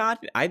I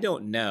got it. I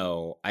don't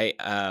know.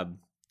 I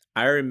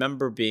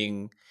remember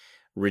being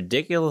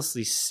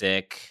ridiculously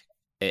sick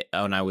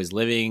when I was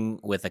living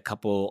with a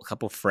couple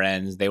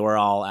friends. They were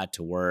all out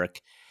to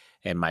work,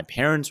 and my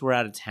parents were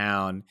out of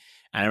town.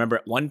 And I remember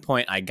at one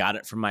point I got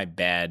it from my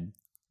bed.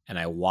 And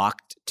I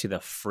walked to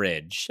the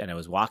fridge, and I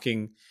was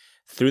walking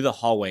through the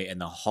hallway, and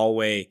the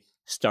hallway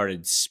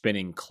started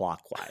spinning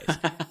clockwise.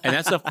 And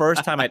that's the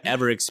first time I'd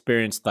ever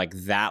experienced like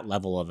that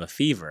level of a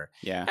fever.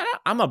 Yeah. And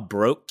I'm a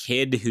broke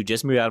kid who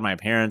just moved out of my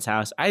parents'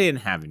 house. I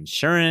didn't have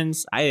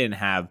insurance. I didn't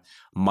have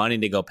money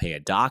to go pay a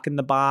doc in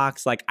the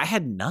box. Like I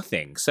had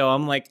nothing. So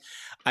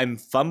I'm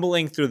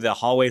fumbling through the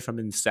hallway from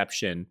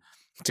inception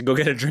to go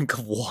get a drink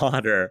of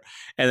water,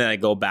 and then I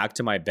go back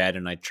to my bed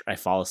and I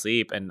fall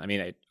asleep. And I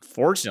mean,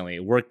 fortunately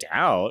it worked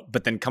out,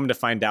 but then come to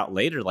find out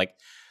later, like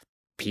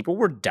people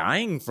were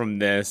dying from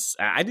this.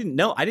 I didn't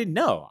know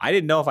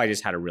if I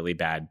just had a really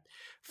bad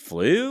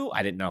flu.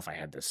 I didn't know if I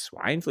had the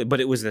swine flu,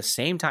 but it was the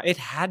same time. It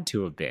had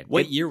to have been.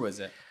 What year was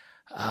it?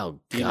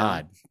 Oh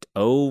God.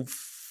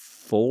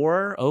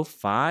 04,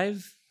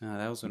 05? No,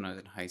 that was when I was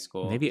in high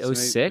school. Maybe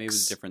 06? Maybe it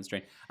was a different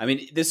strain. I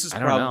mean, this is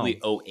probably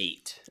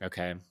 08.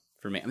 Okay.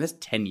 For me. I mean, that's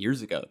 10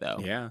 years ago, though.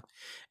 Yeah.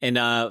 And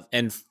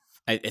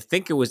I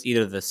think it was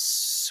either the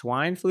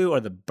swine flu or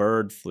the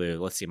bird flu.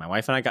 Let's see. My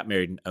wife and I got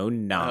married in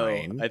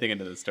 2009. I think I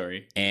know the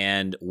story.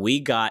 And we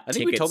got I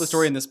think we told the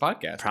story in this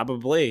podcast.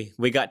 Probably.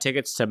 We got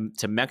tickets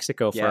to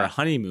Mexico for Yeah. our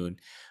honeymoon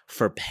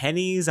for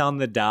pennies on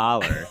the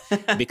dollar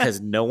because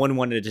no one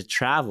wanted to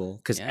travel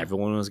because Yeah.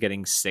 everyone was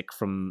getting sick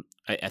from,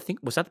 I think,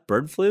 was that the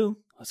bird flu?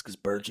 That's because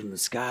birds are in the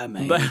sky,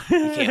 man. But-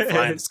 you can't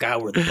fly in the sky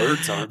where the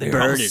birds are. They're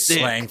all Bird is sick.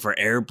 slang for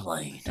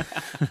airplane.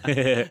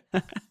 That's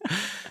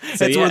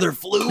where their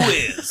flu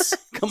is.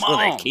 Come That's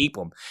where on. they keep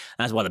them.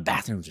 That's why the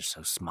bathrooms are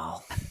so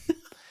small.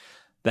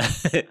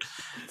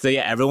 So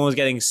yeah, everyone was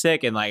getting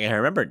sick, and like I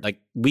remember, like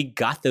we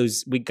got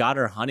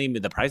our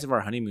honeymoon, the price of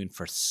our honeymoon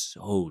for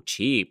so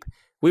cheap.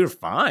 We were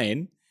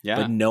fine, Yeah.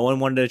 but no one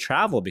wanted to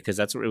travel because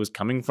that's where it was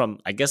coming from.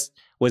 I guess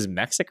was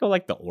Mexico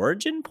like the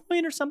origin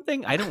point or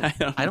something? I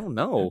don't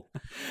know.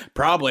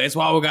 Probably. That's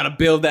why we got to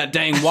build that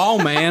dang wall,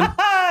 man.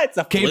 It's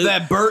a Keep flu.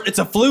 that bird. It's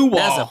a flu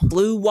wall. That's a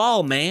flu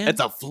wall, man.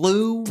 It's a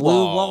flu flu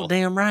wall. wall.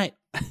 Damn right.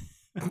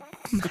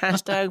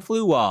 Hashtag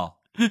flu wall.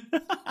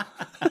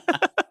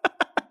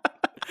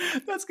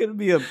 That's gonna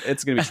be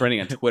it's gonna be trending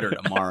on Twitter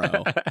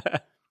tomorrow.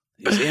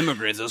 These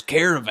immigrants, those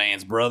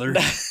caravans, brother,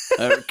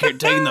 are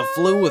taking the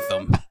flu with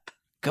them.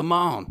 Come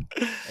on.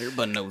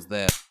 Everybody knows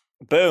that.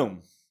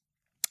 Boom.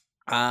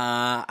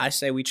 I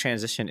say we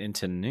transition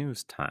into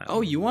news time.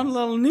 Oh, you want a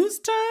little news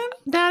time?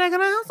 Daddy,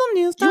 gonna have some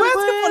news time? You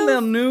asking for a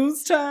little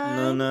news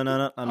time?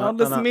 No. Oh,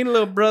 listen to me,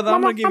 little brother.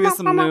 I'm gonna give you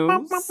some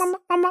news.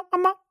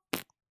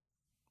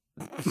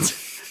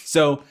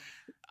 So,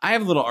 I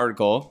have a little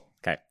article.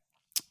 Okay.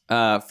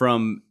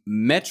 From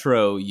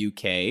Metro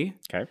UK.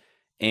 Okay.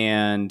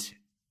 And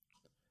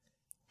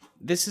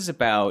this is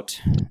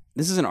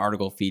an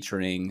article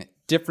featuring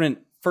different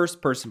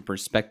first-person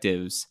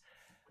perspectives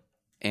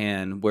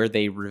and where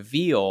they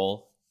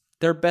reveal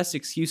their best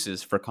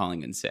excuses for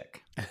calling in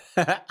sick.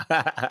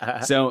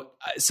 So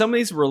some of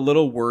these were a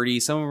little wordy,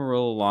 some of them were a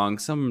little long,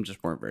 some of them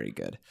just weren't very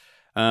good.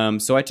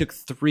 So I took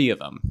 3 of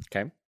them.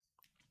 Okay.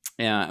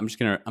 Yeah, I'm just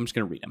gonna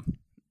read them.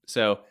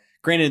 So,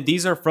 granted,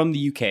 these are from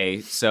the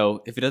UK,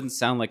 so if it doesn't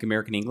sound like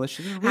American English,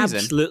 there's a reason.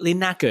 Absolutely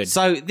not good.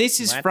 So this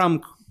is What?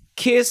 from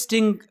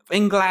Kirsten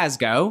in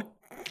Glasgow.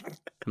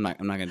 I'm not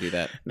gonna do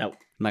that. Nope.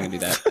 I'm not gonna do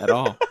that at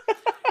all.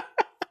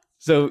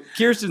 So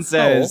Kirsten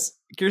says,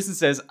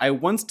 I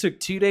once took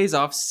 2 days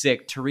off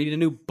sick to read a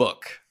new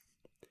book.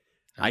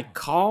 I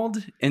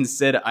called and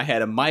said I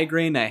had a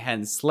migraine, I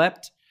hadn't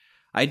slept.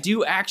 I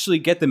do actually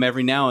get them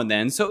every now and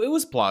then, so it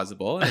was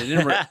plausible.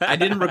 I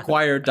didn't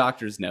require a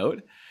doctor's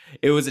note.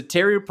 It was a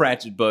Terry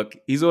Pratchett book.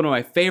 He's one of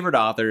my favorite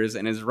authors,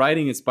 and his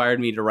writing inspired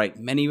me to write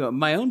many of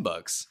my own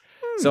books.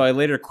 So I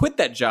later quit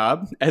that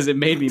job as it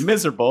made me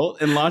miserable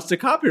and launched a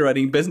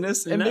copywriting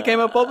business and became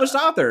a published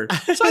author.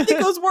 So I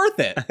think it was worth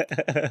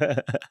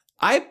it.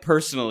 I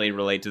personally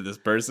relate to this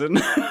person.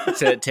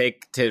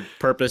 to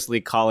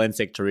purposely call in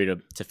sick to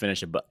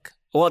finish a book.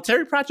 Well,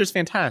 Terry Pratchett's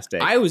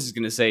fantastic. I was just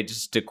going to say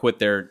just to quit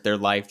their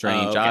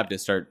life-draining okay. job to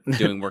start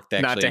doing work they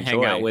actually not to enjoy.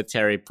 hang out with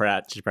Terry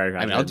Pratchett. I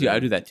mean, I'll do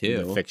that in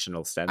too. the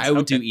fictional sense. I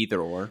would Okay. do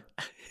either or.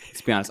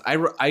 Let's be honest.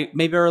 I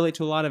maybe I relate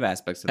to a lot of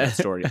aspects of that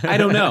story. I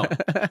don't know.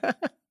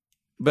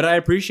 But I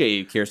appreciate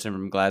you, Kirsten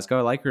from Glasgow.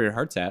 I like where your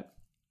heart's at.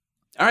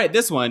 All right,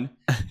 this one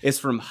is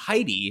from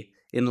Heidi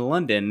in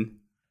London.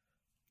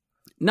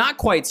 Not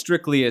quite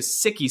strictly a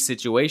sicky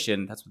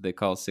situation. That's what they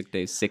call sick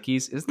days,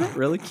 sickies. Isn't that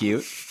really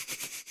cute?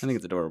 I think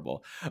it's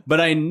adorable.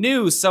 But I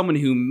knew someone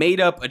who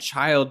made up a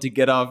child to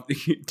get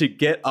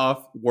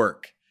off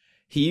work.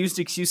 He used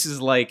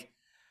excuses like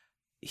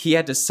he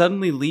had to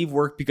suddenly leave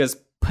work because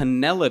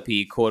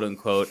Penelope, quote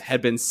unquote, had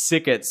been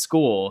sick at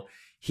school.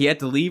 He had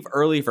to leave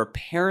early for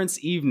parents'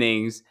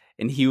 evenings,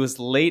 and he was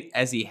late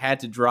as he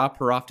had to drop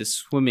her off to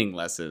swimming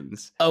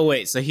lessons. Oh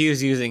wait, so he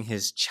was using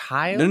his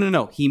child?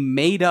 No. He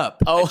made up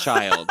a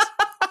child.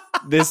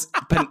 That's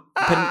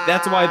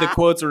why the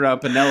quotes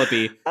around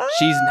Penelope.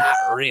 She's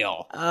not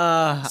real.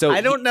 So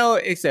I don't know.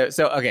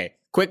 So okay,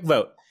 quick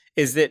vote.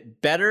 Is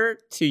it better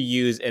to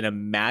use an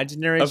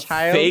imaginary A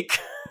child? fake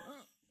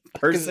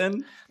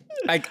person?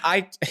 Like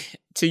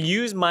to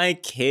use my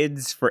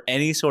kids for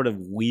any sort of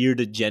weird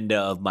agenda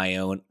of my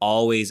own,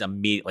 always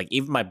immediate. Like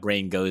even my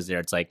brain goes there.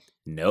 It's like,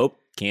 nope,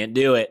 can't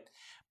do it.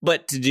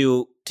 But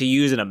to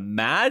use an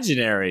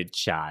imaginary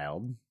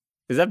child,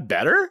 is that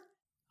better?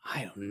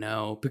 I don't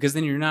know, because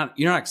then you're not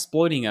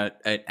exploiting an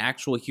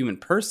actual human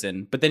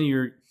person, but then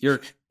you're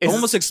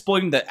almost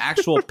exploiting the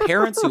actual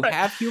parents who Right.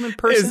 have human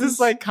persons. Is the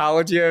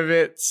psychology of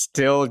it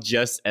still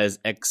just as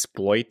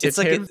exploitative? It's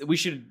like we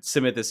should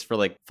submit this for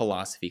like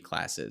philosophy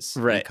classes,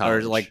 in right, or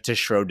college. like to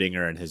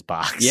Schrodinger and his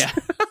box. Yeah.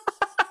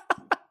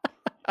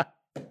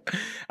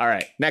 All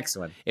right, next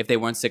one. If they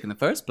weren't sick in the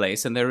first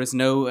place, and there is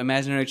no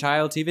imaginary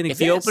child to even If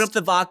exist. you open up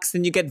the box,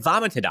 then you get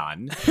vomited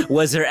on.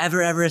 Was there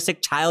ever a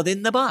sick child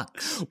in the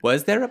box?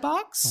 Was there a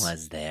box?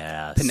 Was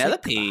there a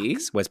Penelope? sick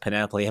box? Was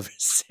Penelope ever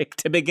sick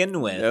to begin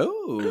with?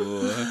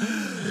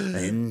 Oh.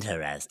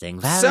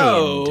 Interesting. Very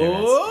So-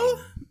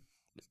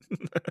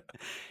 interesting.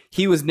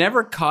 He was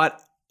never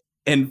caught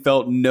and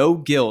felt no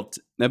guilt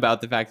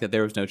about the fact that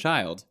there was no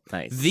child.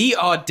 Nice. The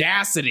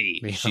audacity,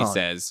 The she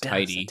says,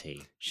 Heidi.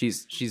 audacity.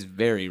 She's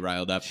very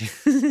riled up.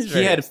 He's He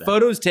very had upset.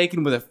 photos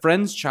taken with a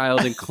friend's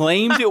child and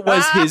claimed it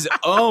was his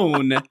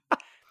own.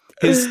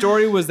 His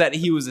story was that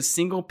he was a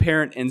single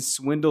parent and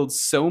swindled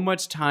so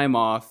much time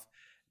off,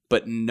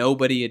 but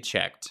nobody had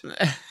checked.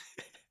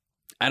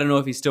 I don't know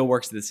if he still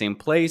works at the same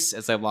place,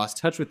 as I've lost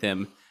touch with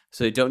him,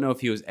 so I don't know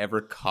if he was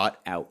ever caught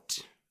out.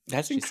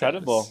 That's She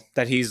incredible says.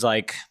 that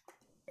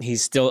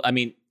he's still. I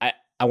mean,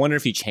 I wonder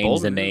if he changed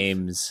Bold the move.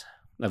 names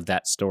of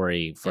that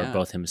story for Yeah.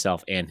 both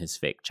himself and his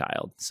fake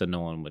child, so no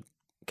one would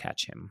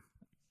catch him.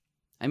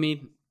 I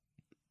mean,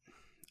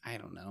 I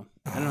don't know.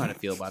 I don't know how to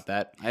feel about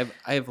that. I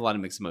have a lot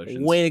of mixed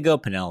emotions. Way to go,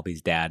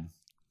 Penelope's dad.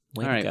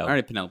 Way all right, to go, all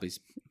right, Penelope's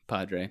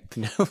padre.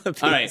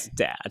 Penelope's All right.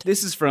 dad.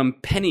 This is from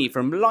Penny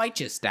from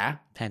Leicester.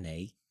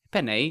 Penny.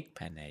 Penny.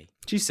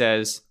 She She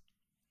says,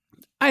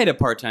 I had a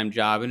part-time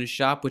job in a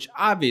shop, which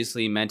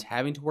obviously meant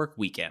having to work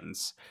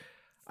weekends.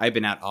 I'd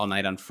been out all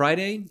night on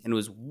Friday and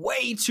was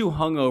way too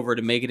hungover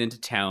to make it into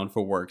town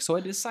for work, so I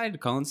decided to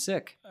call in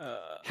sick.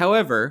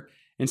 However,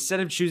 instead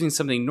of choosing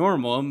something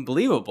normal and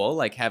believable,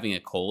 like having a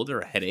cold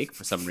or a headache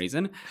for some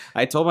reason,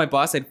 I told my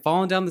boss I'd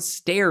fallen down the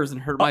stairs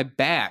and hurt my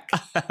back.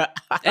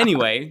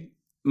 Anyway,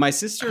 my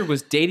sister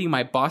was dating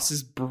my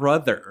boss's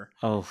brother,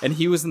 Oh, and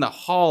he was in the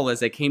hall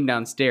as I came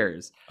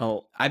downstairs.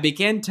 oh, I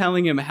began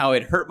telling him how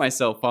I'd hurt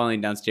myself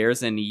falling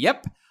downstairs, and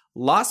yep,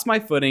 lost my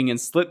footing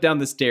and slipped down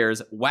the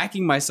stairs,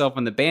 whacking myself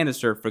on the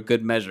banister for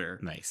good measure.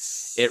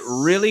 nice. It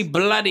really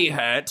bloody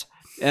hurt,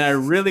 and I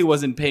really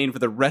was in pain for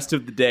the rest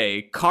of the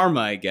day. Karma,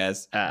 I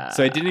guess.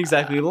 So I didn't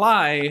exactly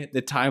lie.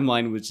 The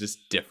timeline was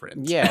just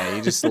different. Yeah,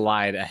 you just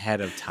lied ahead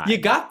of time. You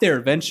got there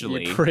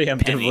eventually. You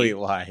preemptively Penny.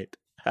 lied.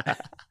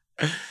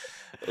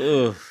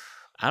 Ugh.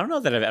 I don't know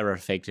that I've ever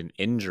faked an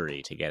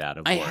injury to get out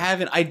of work. I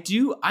haven't.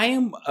 I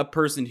am a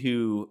person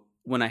who,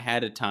 when I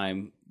had a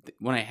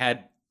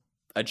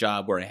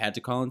job where I had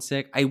to call in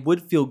sick, I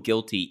would feel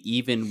guilty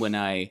even when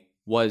I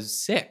was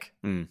sick.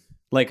 Mm.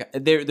 Like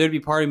there'd be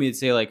part of me that'd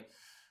say like,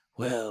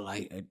 well,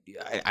 I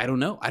don't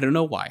know. I don't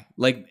know why.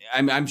 Like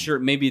I'm sure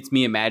maybe it's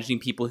me imagining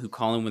people who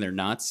call in when they're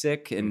not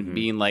sick and Mhm.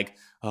 being like,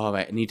 oh,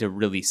 I need to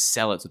really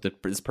sell it so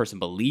that this person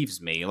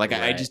believes me. Like I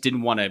Right. just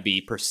didn't want to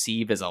be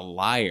perceived as a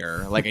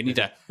liar. Like I need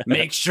to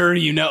make sure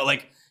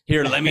like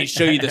here, let me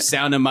show you the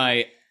sound of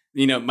my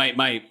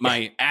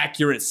my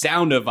accurate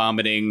sound of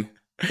vomiting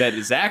that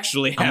is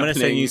actually I'm happening. going to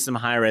send you some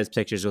high-res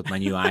pictures with my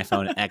new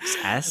iPhone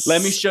XS.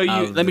 Let me show you.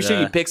 of Let me show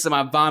you the- pics of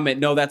my vomit.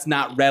 No, that's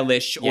not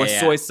relish or Yeah, yeah.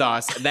 soy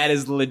sauce. That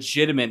is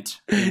legitimate,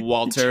 You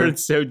Walter. turn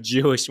so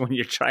Jewish when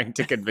you're trying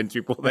to convince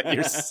people that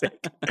you're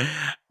sick.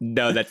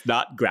 No, that's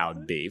not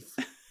ground beef.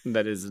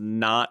 That is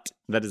not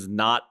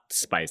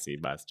spicy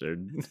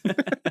mustard.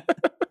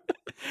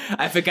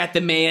 I forgot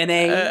the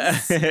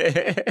mayonnaise.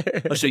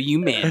 I'll show you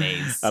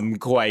mayonnaise. I'm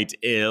quite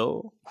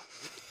ill.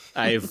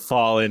 I've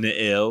fallen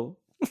ill.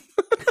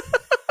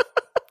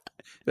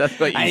 That's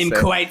what you I am said.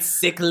 quite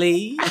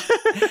sickly.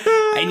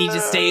 I need to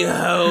stay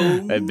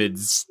home. I've been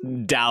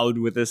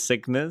down with a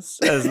sickness,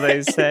 as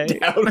they say.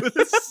 Down with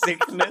a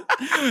sickness.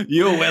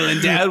 You're well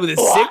endowed with a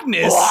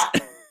sickness.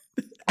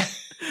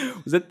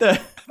 Was that the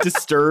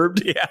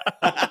Disturbed? Yeah.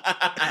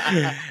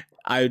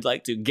 I would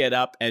like to get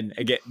up and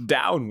get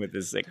down with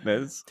the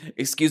sickness.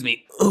 Excuse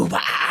me. Ooh,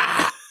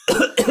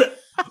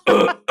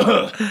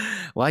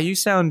 Wow, you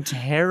sound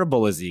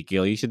terrible,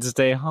 Ezekiel. You should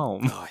stay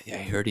home. Oh, yeah,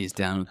 I heard he's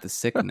down with the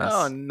sickness.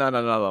 Oh, not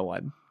another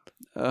one.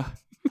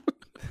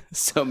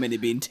 So many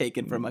being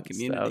taken from a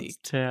community. Sounds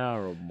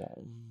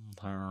terrible.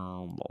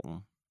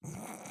 Terrible.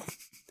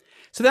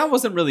 So that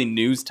wasn't really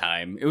news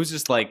time. It was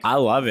just like I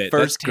love it.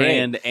 That's great.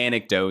 first-hand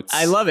anecdotes.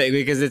 I love it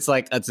because it's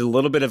a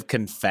little bit of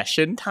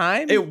confession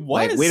time. It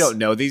Like, was. we don't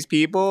know these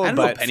people, I don't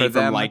know but Penny for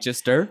them, from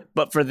Leicester.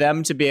 but for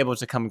them to be able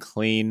to come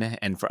clean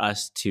and for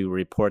us to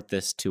report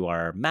this to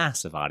our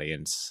massive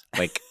audience,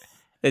 like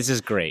this is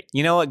great.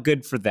 You know what?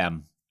 Good for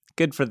them.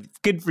 Good for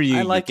you.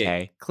 I like UK.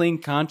 it. Clean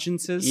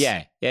consciences.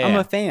 Yeah, yeah. I'm yeah.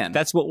 a fan.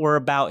 That's what we're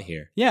about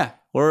here. yeah.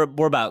 We're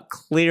about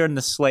clearing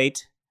the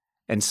slate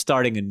and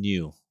starting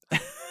anew.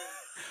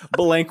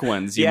 Blank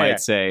ones, you Yeah, might yeah.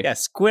 say. Yeah,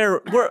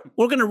 Square.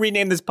 We're gonna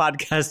rename this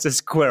podcast to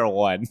Square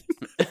One.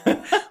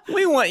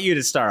 We want you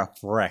to start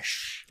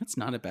fresh. That's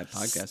not a bad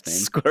podcast name.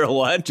 Square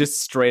One. Just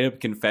straight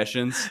up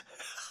confessions.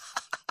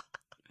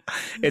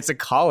 It's a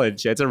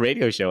college. It's a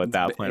radio show at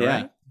that point, Yeah,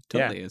 right?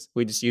 totally Yeah. is.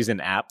 We just use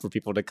an app for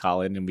people to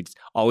call in, and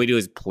all we do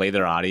is play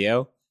their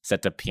audio,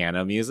 set to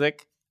piano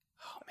music.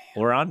 Oh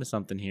man. We're on to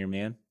something here,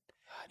 man.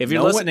 If you're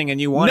No one- listening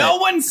and you want No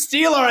one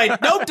steal our ideas.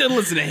 Nope, didn't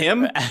listen to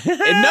him.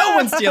 And no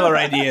one steal our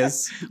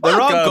ideas. They're all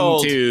Welcome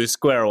gold. to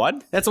Square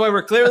One. That's why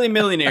we're clearly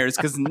millionaires,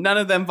 because none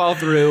of them fall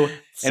through, and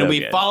So we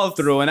good. follow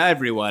through on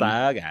everyone.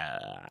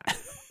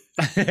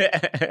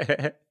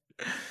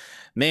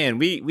 Man,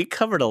 we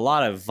covered a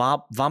lot of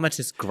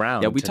vomitous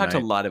ground. Yeah, we talked a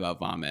tonight. lot about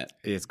vomit.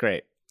 It's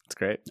great. It's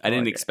great. I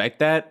didn't like it. expect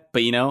that,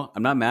 but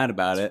I'm not mad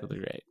about it. It's really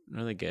great.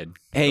 Really good.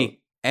 Hey,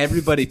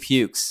 everybody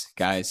pukes,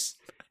 guys.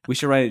 We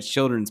should write a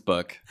children's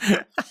book.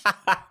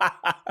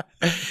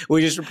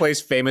 We just replace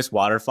famous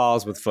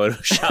waterfalls with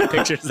Photoshop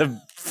pictures of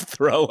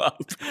throw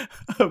up.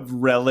 Of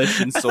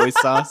relish and soy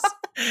sauce.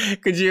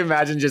 Could you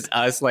imagine just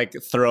us like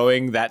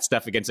throwing that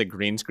stuff against a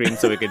green screen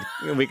so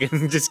we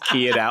can just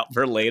key it out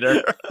for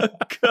later?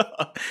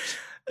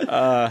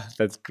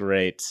 That's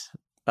great.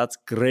 That's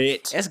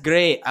great. That's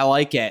great. I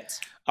like it.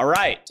 All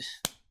right.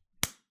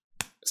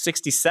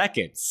 60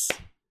 seconds.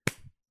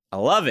 I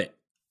love it.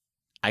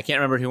 I can't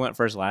remember who went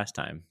first last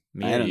time.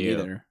 Me I or don't you?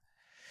 either.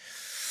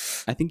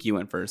 I think you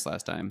went first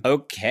last time.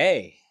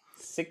 Okay.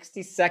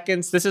 60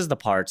 seconds. This is the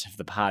part of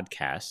the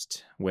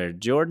podcast where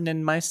Jordan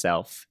and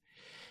myself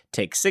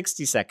take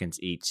 60 seconds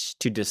each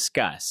to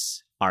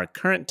discuss our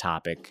current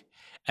topic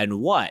and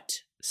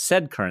what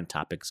said current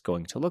topic is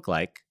going to look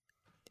like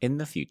in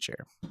the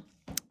future.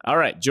 All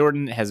right.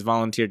 Jordan has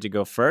volunteered to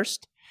go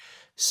first.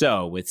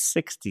 So with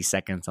 60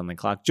 seconds on the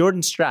clock,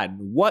 Jordan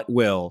Stratton, what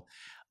will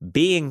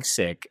being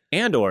sick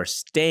and or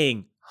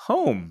staying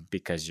home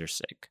because you're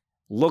sick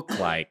look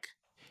like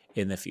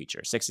in the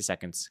future? 60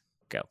 seconds,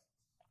 go.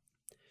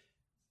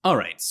 All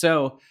right.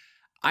 So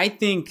I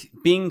think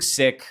being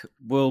sick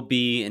will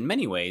be in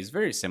many ways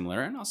very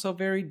similar and also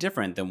very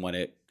different than what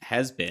it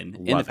has been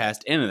in the Love it.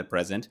 past and in the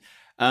present.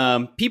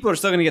 People are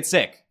still going to get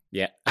sick.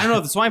 Yeah. I don't know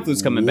if the swine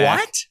flu's coming back.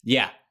 What?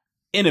 Yeah.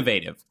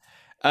 Innovative.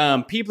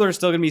 People are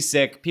still going to be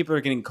sick. People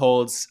are getting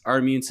colds. Our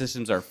immune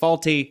systems are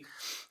faulty.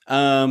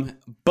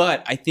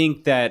 But I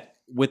think that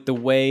with the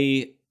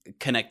way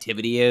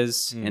connectivity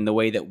is and the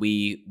way that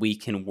we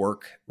can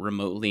work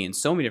remotely in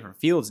so many different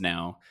fields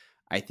now,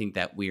 I think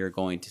that we are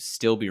going to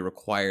still be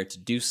required to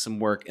do some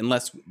work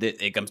unless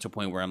it comes to a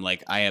point where I'm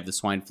like, I have the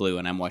swine flu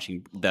and I'm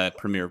watching the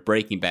premiere of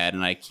Breaking Bad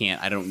and I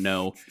don't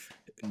know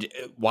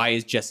why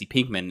is Jesse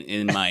Pinkman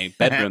in my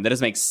bedroom? That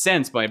doesn't make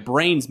sense. My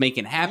brain's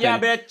making it happen. Yeah,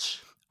 bitch.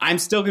 I'm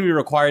still going to be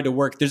required to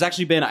work. There's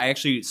actually been, I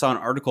actually saw an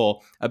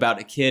article about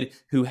a kid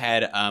who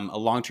had a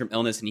long-term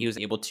illness and he was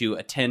able to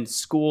attend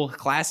school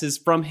classes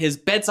from his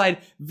bedside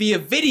via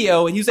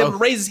video. And he was able to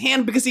raise his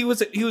hand because he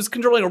was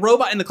controlling a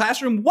robot in the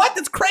classroom. What?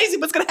 That's crazy.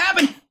 What's going to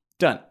happen?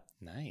 Done.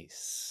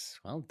 Nice.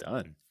 Well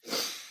done.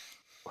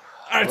 All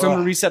right, so I'm going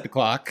to reset the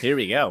clock. Here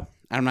we go.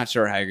 I'm not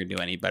sure how you're going to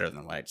do any better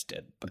than what I just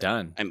did. But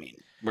Done. I mean,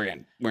 we're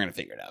gonna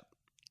figure it out.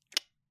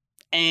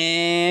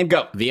 And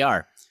go.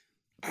 VR.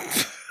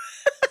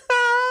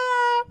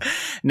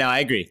 No, I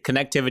agree.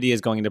 Connectivity is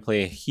going to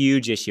play a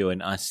huge issue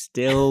in us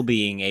still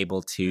being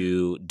able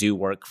to do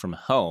work from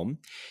home.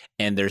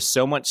 And there's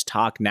so much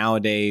talk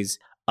nowadays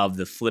of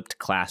the flipped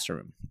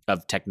classroom,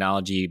 of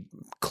technology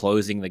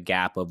closing the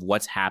gap of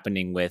what's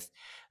happening with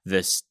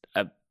this,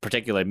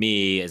 particularly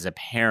me as a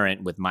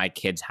parent with my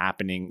kids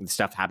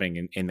stuff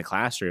happening in the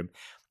classroom.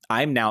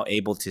 I'm now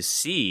able to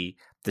see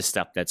the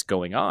stuff that's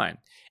going on.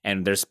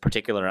 And there's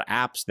particular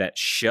apps that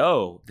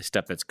show the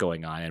stuff that's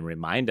going on and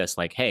remind us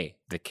like, hey,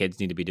 the kids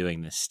need to be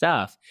doing this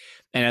stuff.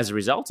 And as a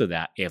result of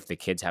that, if the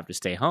kids have to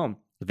stay home,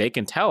 they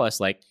can tell us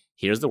like,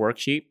 here's the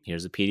worksheet,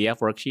 here's a PDF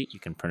worksheet.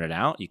 You can print it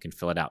out. You can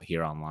fill it out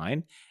here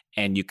online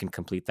and you can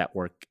complete that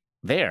work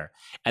there.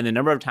 And the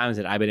number of times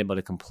that I've been able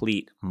to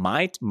complete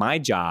my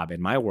job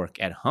and my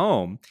work at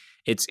home,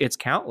 it's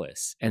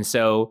countless. And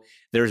so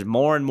there's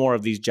more and more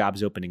of these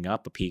jobs opening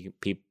up,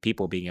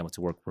 people being able to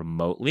work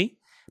remotely,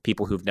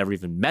 people who've never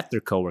even met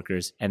their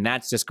coworkers, and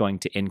that's just going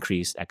to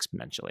increase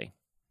exponentially.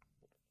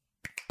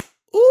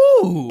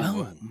 Ooh,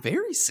 Boom.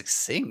 very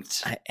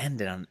succinct. I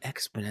ended on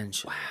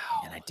exponentially.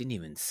 Wow. And I didn't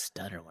even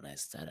stutter when I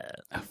said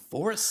it. A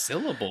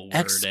 4-syllable word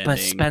ending.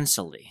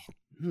 Exponentially.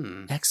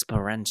 Hmm.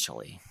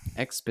 Exponentially.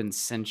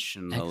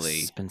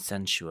 Exponentially.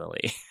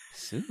 Exponentially.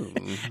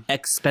 Ooh.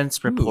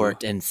 Expense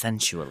report and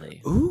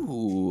sensually.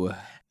 Ooh.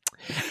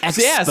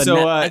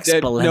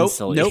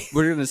 Exponentially. Nope.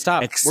 We're gonna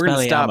stop. We're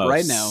gonna stop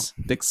right now.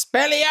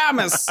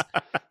 Expelliarmus.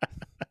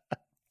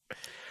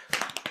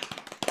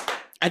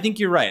 I think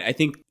you're right. I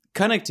think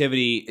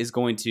connectivity is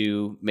going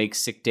to make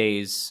sick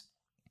days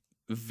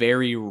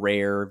very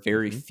rare,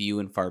 very few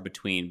and far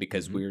between,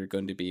 because we're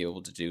going to be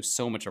able to do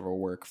so much of our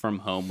work from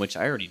home, which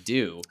I already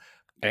do.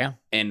 Yeah.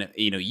 And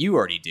you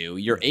already do.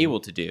 You're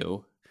able to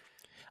do.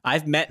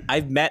 I've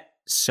met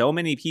so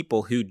many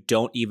people who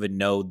don't even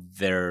know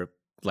their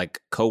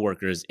like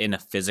coworkers in a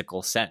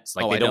physical sense.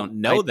 Like they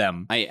don't know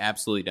them. I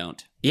absolutely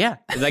don't. Yeah.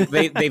 Like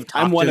they've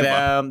talked to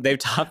them. They've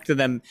talked to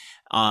them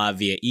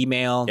via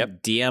email,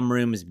 DM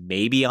rooms,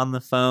 maybe on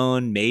the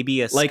phone,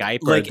 maybe a Skype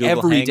or a Google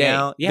every day.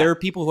 Hangout. Yeah. There are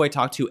people who I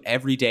talk to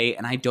every day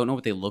and I don't know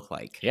what they look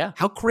like. Yeah.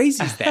 How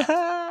crazy is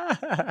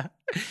that?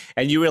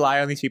 And you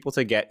rely on these people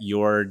to get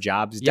your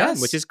jobs done,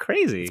 Yes. which is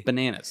crazy. It's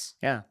bananas.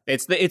 Yeah.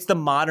 It's the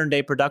modern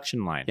day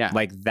production line. Yeah.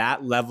 Like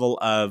that level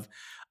of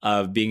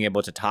being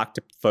able to talk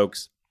to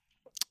folks.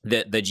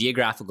 The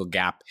geographical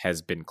gap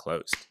has been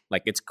closed.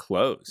 Like it's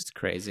closed. It's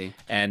crazy.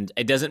 And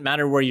it doesn't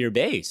matter where you're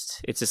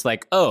based. It's just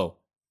like, oh,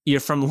 you're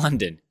from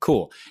London.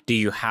 Cool. Do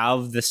you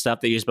have the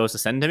stuff that you're supposed to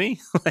send to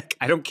me? Like,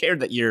 I don't care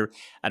that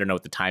I don't know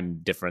what the time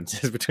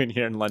difference is between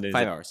here and London. Is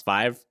 5 it hours.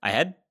 5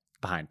 ahead?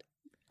 Behind?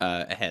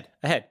 ahead.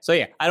 So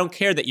yeah, I don't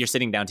care that you're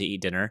sitting down to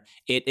eat dinner.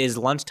 It is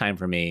lunchtime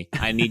for me.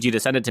 I need you to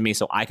send it to me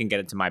so I can get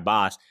it to my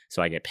boss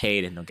so I get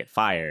paid and don't get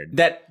fired.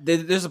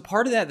 There's a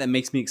part of that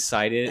makes me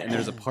excited, and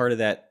there's a part of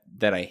that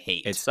I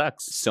hate. It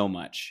sucks so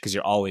much because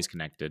you're always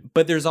connected.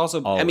 But there's also,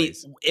 I mean,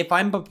 Always. if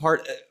I'm a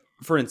part,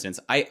 for instance,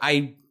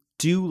 I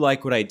do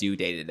like what I do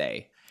day to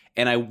day,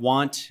 and I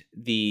want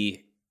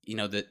the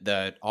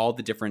all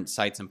the different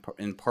sites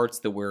and parts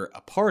that we're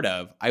a part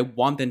of. I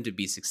want them to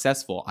be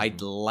successful. I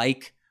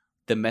like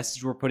the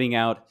message we're putting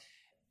out,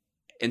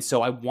 and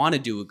so I want to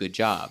do a good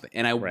job,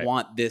 and I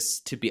want this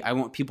to be. I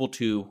want people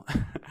to.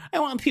 I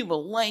want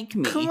people like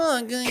me. Come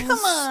on, guys. Come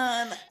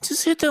on.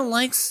 Just hit the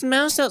like,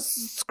 smash that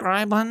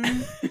subscribe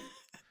button.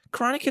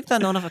 Karate kick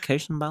that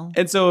notification bell.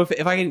 And so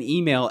if I get an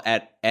email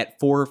at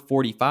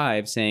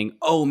 4:45 saying,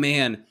 "Oh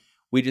man,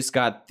 we just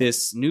got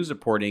this news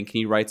reporting. Can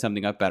you write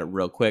something up about it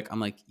real quick?" I'm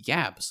like, "Yeah,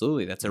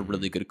 absolutely. That's a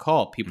really good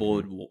call.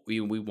 People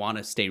we want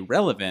to stay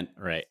relevant,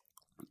 Right.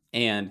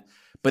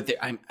 But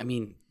I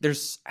mean,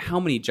 there's how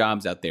many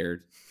jobs out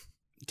there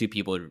do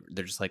people?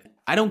 They're just like,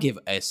 I don't give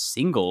a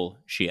single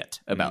shit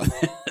about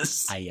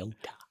this. Iota.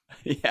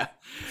 Yeah,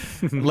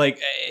 like,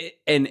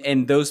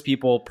 and those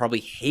people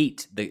probably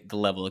hate the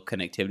level of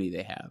connectivity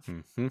they have.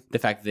 Mm-hmm. The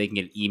fact that they can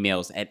get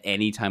emails at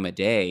any time of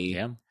day.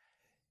 Yeah.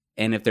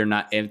 And if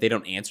they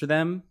don't answer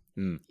them,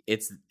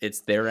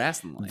 it's their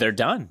ass in life. They're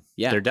done.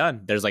 Yeah. They're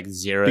done. There's like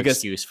zero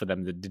excuse for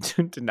them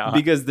to not.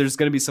 Because there's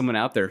going to be someone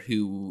out there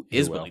who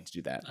is willing to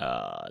do that.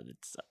 That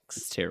sucks.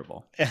 It's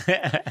terrible.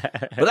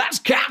 But that's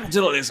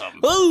capitalism.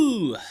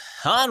 Ooh,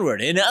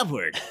 onward and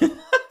upward.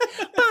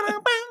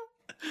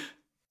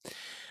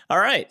 All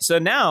right, so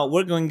now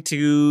we're going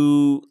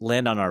to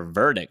land on our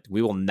verdict.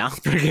 We will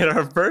not forget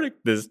our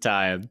verdict this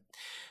time.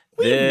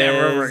 We've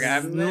never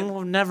forgotten it.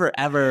 We've never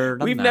ever.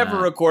 We've never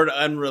recorded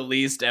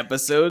unreleased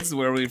episodes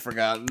where we've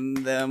forgotten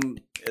them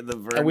in the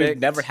verdict. And we've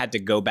never had to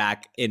go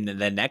back in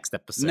the next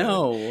episode.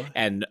 No.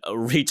 And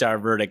reach our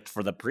verdict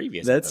for the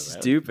previous That's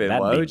episode. stupid.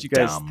 That'd Why be would you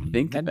guys dumb.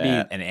 think of That'd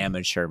that? be an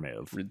amateur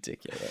move.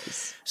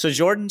 Ridiculous. So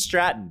Jordan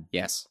Stratton,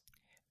 Yes.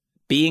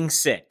 being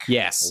sick.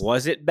 Yes.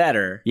 Was it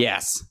better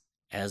Yes.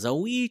 as a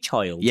wee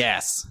child?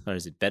 Yes. Or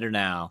is it better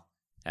now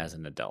as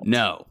an adult?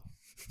 No.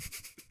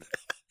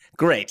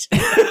 Great.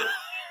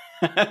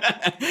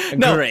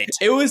 No, Great.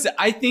 It was.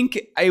 I think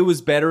it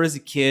was better as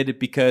a kid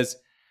because,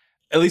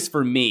 at least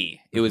for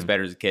me, it was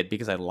better as a kid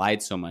because I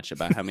lied so much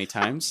about how many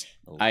times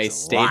I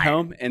stayed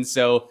home, and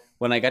so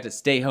when I got to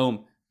stay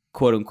home,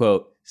 quote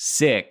unquote,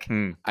 sick,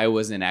 I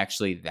wasn't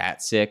actually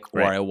that sick, or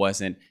Right. I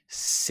wasn't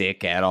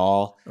sick at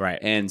all, Right.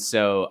 And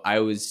so I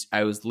was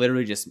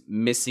literally just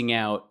missing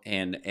out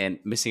and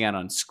missing out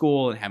on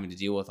school and having to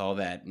deal with all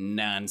that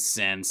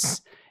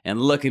nonsense. And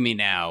look at me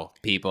now,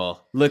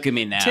 people. Look at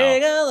me now.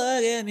 Take a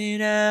look at me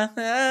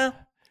now.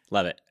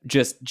 Love it.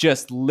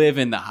 Just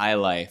living the high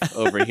life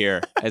over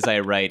here as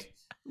I write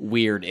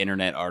weird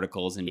internet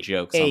articles and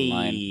jokes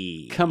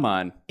online. Come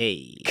on.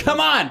 Hey. Come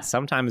on.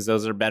 Sometimes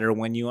those are better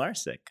when you are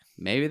sick.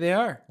 Maybe they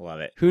are. Love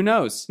it. Who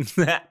knows?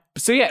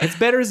 So yeah, it's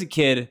better as a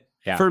kid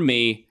Yeah. for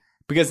me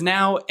because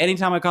now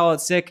anytime I call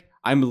it sick,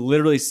 I'm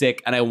literally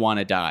sick and I want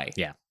to die.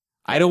 Yeah.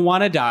 I don't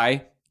want to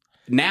die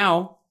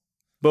now,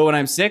 but when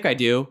I'm sick, I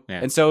do. Yeah.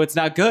 And so it's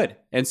not good.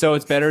 And so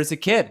it's better as a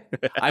kid.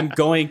 I'm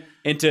going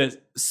into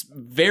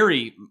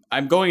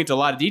a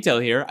lot of detail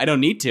here. I don't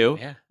need to,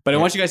 Yeah. but I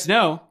want you guys to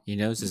know, Your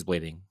nose is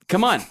bleeding.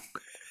 come on.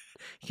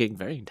 You're getting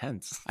very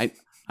intense.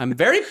 I'm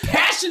very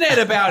passionate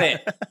about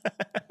it.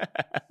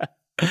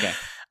 Okay.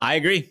 I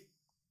agree.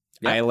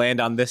 Yeah. I land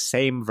on this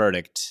same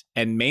verdict,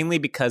 and mainly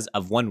because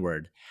of one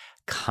word: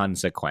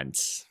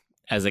 consequence.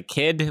 As a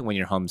kid, when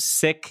you're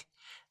homesick,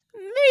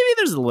 maybe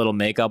there's a little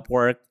makeup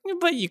work,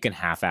 but you can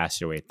half-ass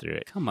your way through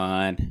it. Come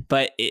on.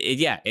 But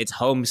it's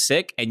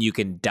homesick, and you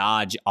can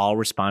dodge all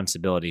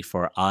responsibility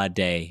for a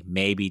day,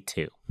 maybe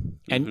two.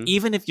 And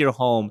even if you're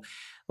home,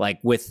 like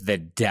with the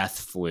death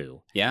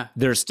flu, Yeah.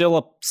 there's still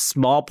a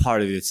small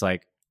part of you that's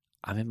like,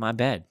 I'm in my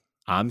bed.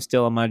 I'm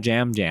still in my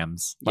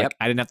jams. Like, Yep.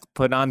 I didn't have to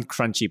put on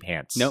crunchy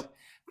pants. Nope.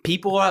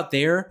 People out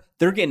there,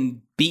 they're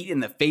getting beat in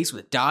the face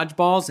with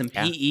dodgeballs and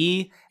Yeah.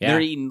 PE. Yeah.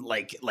 They're eating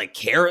like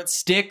carrot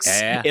sticks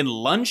Yeah. in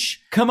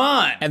lunch. Come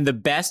on. And the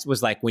best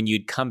was like when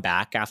you'd come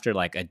back after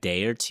like a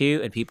day or two,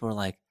 and people were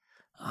like,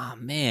 "Oh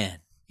man,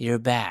 you're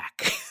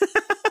back."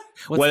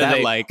 What's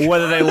that like?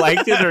 Whether they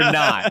liked it or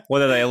not.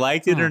 Whether they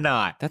liked it or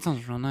not. That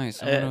sounds real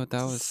nice. I wonder what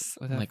that was.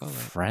 What that Like felt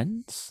like.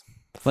 friends.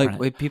 Like Friend-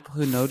 with people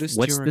who noticed.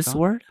 What's you were this gone?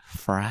 word?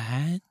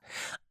 Friend.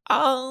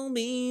 I'll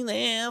be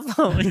there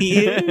for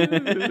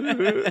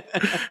you.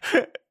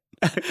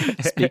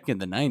 Speaking of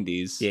the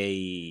 90s,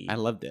 Yay. I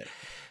loved it.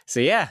 So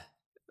yeah,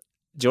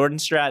 Jordan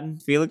Stratton,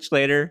 Felix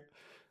Schlater,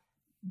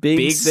 Being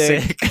being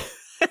sick. sick.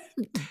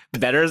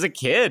 Better as a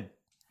kid.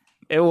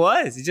 It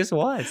was. It just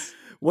was.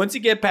 Once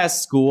you get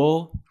past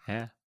school,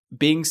 Yeah.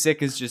 being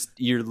sick is just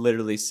you're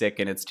literally sick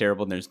and it's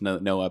terrible and there's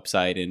no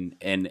upside and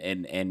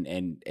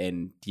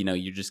you know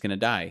you're just gonna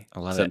die I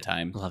love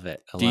sometime. it. Love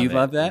it. I Do you it.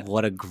 love that?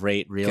 What a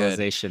great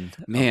realization.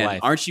 of Man, life.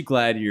 aren't you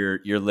glad you're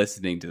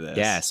listening to this?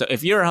 Yeah. So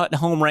if you're at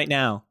home right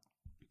now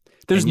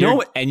There's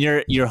and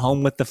you're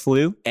home with the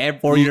flu,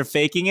 or you're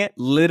faking it.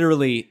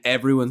 Literally,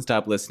 everyone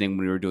stopped listening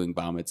when we were doing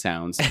vomit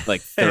sounds.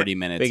 Like 30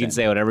 minutes. We can in.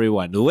 say whatever we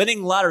want. The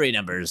winning lottery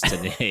numbers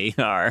today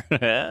are.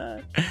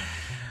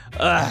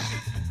 I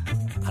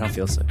don't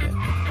feel so good.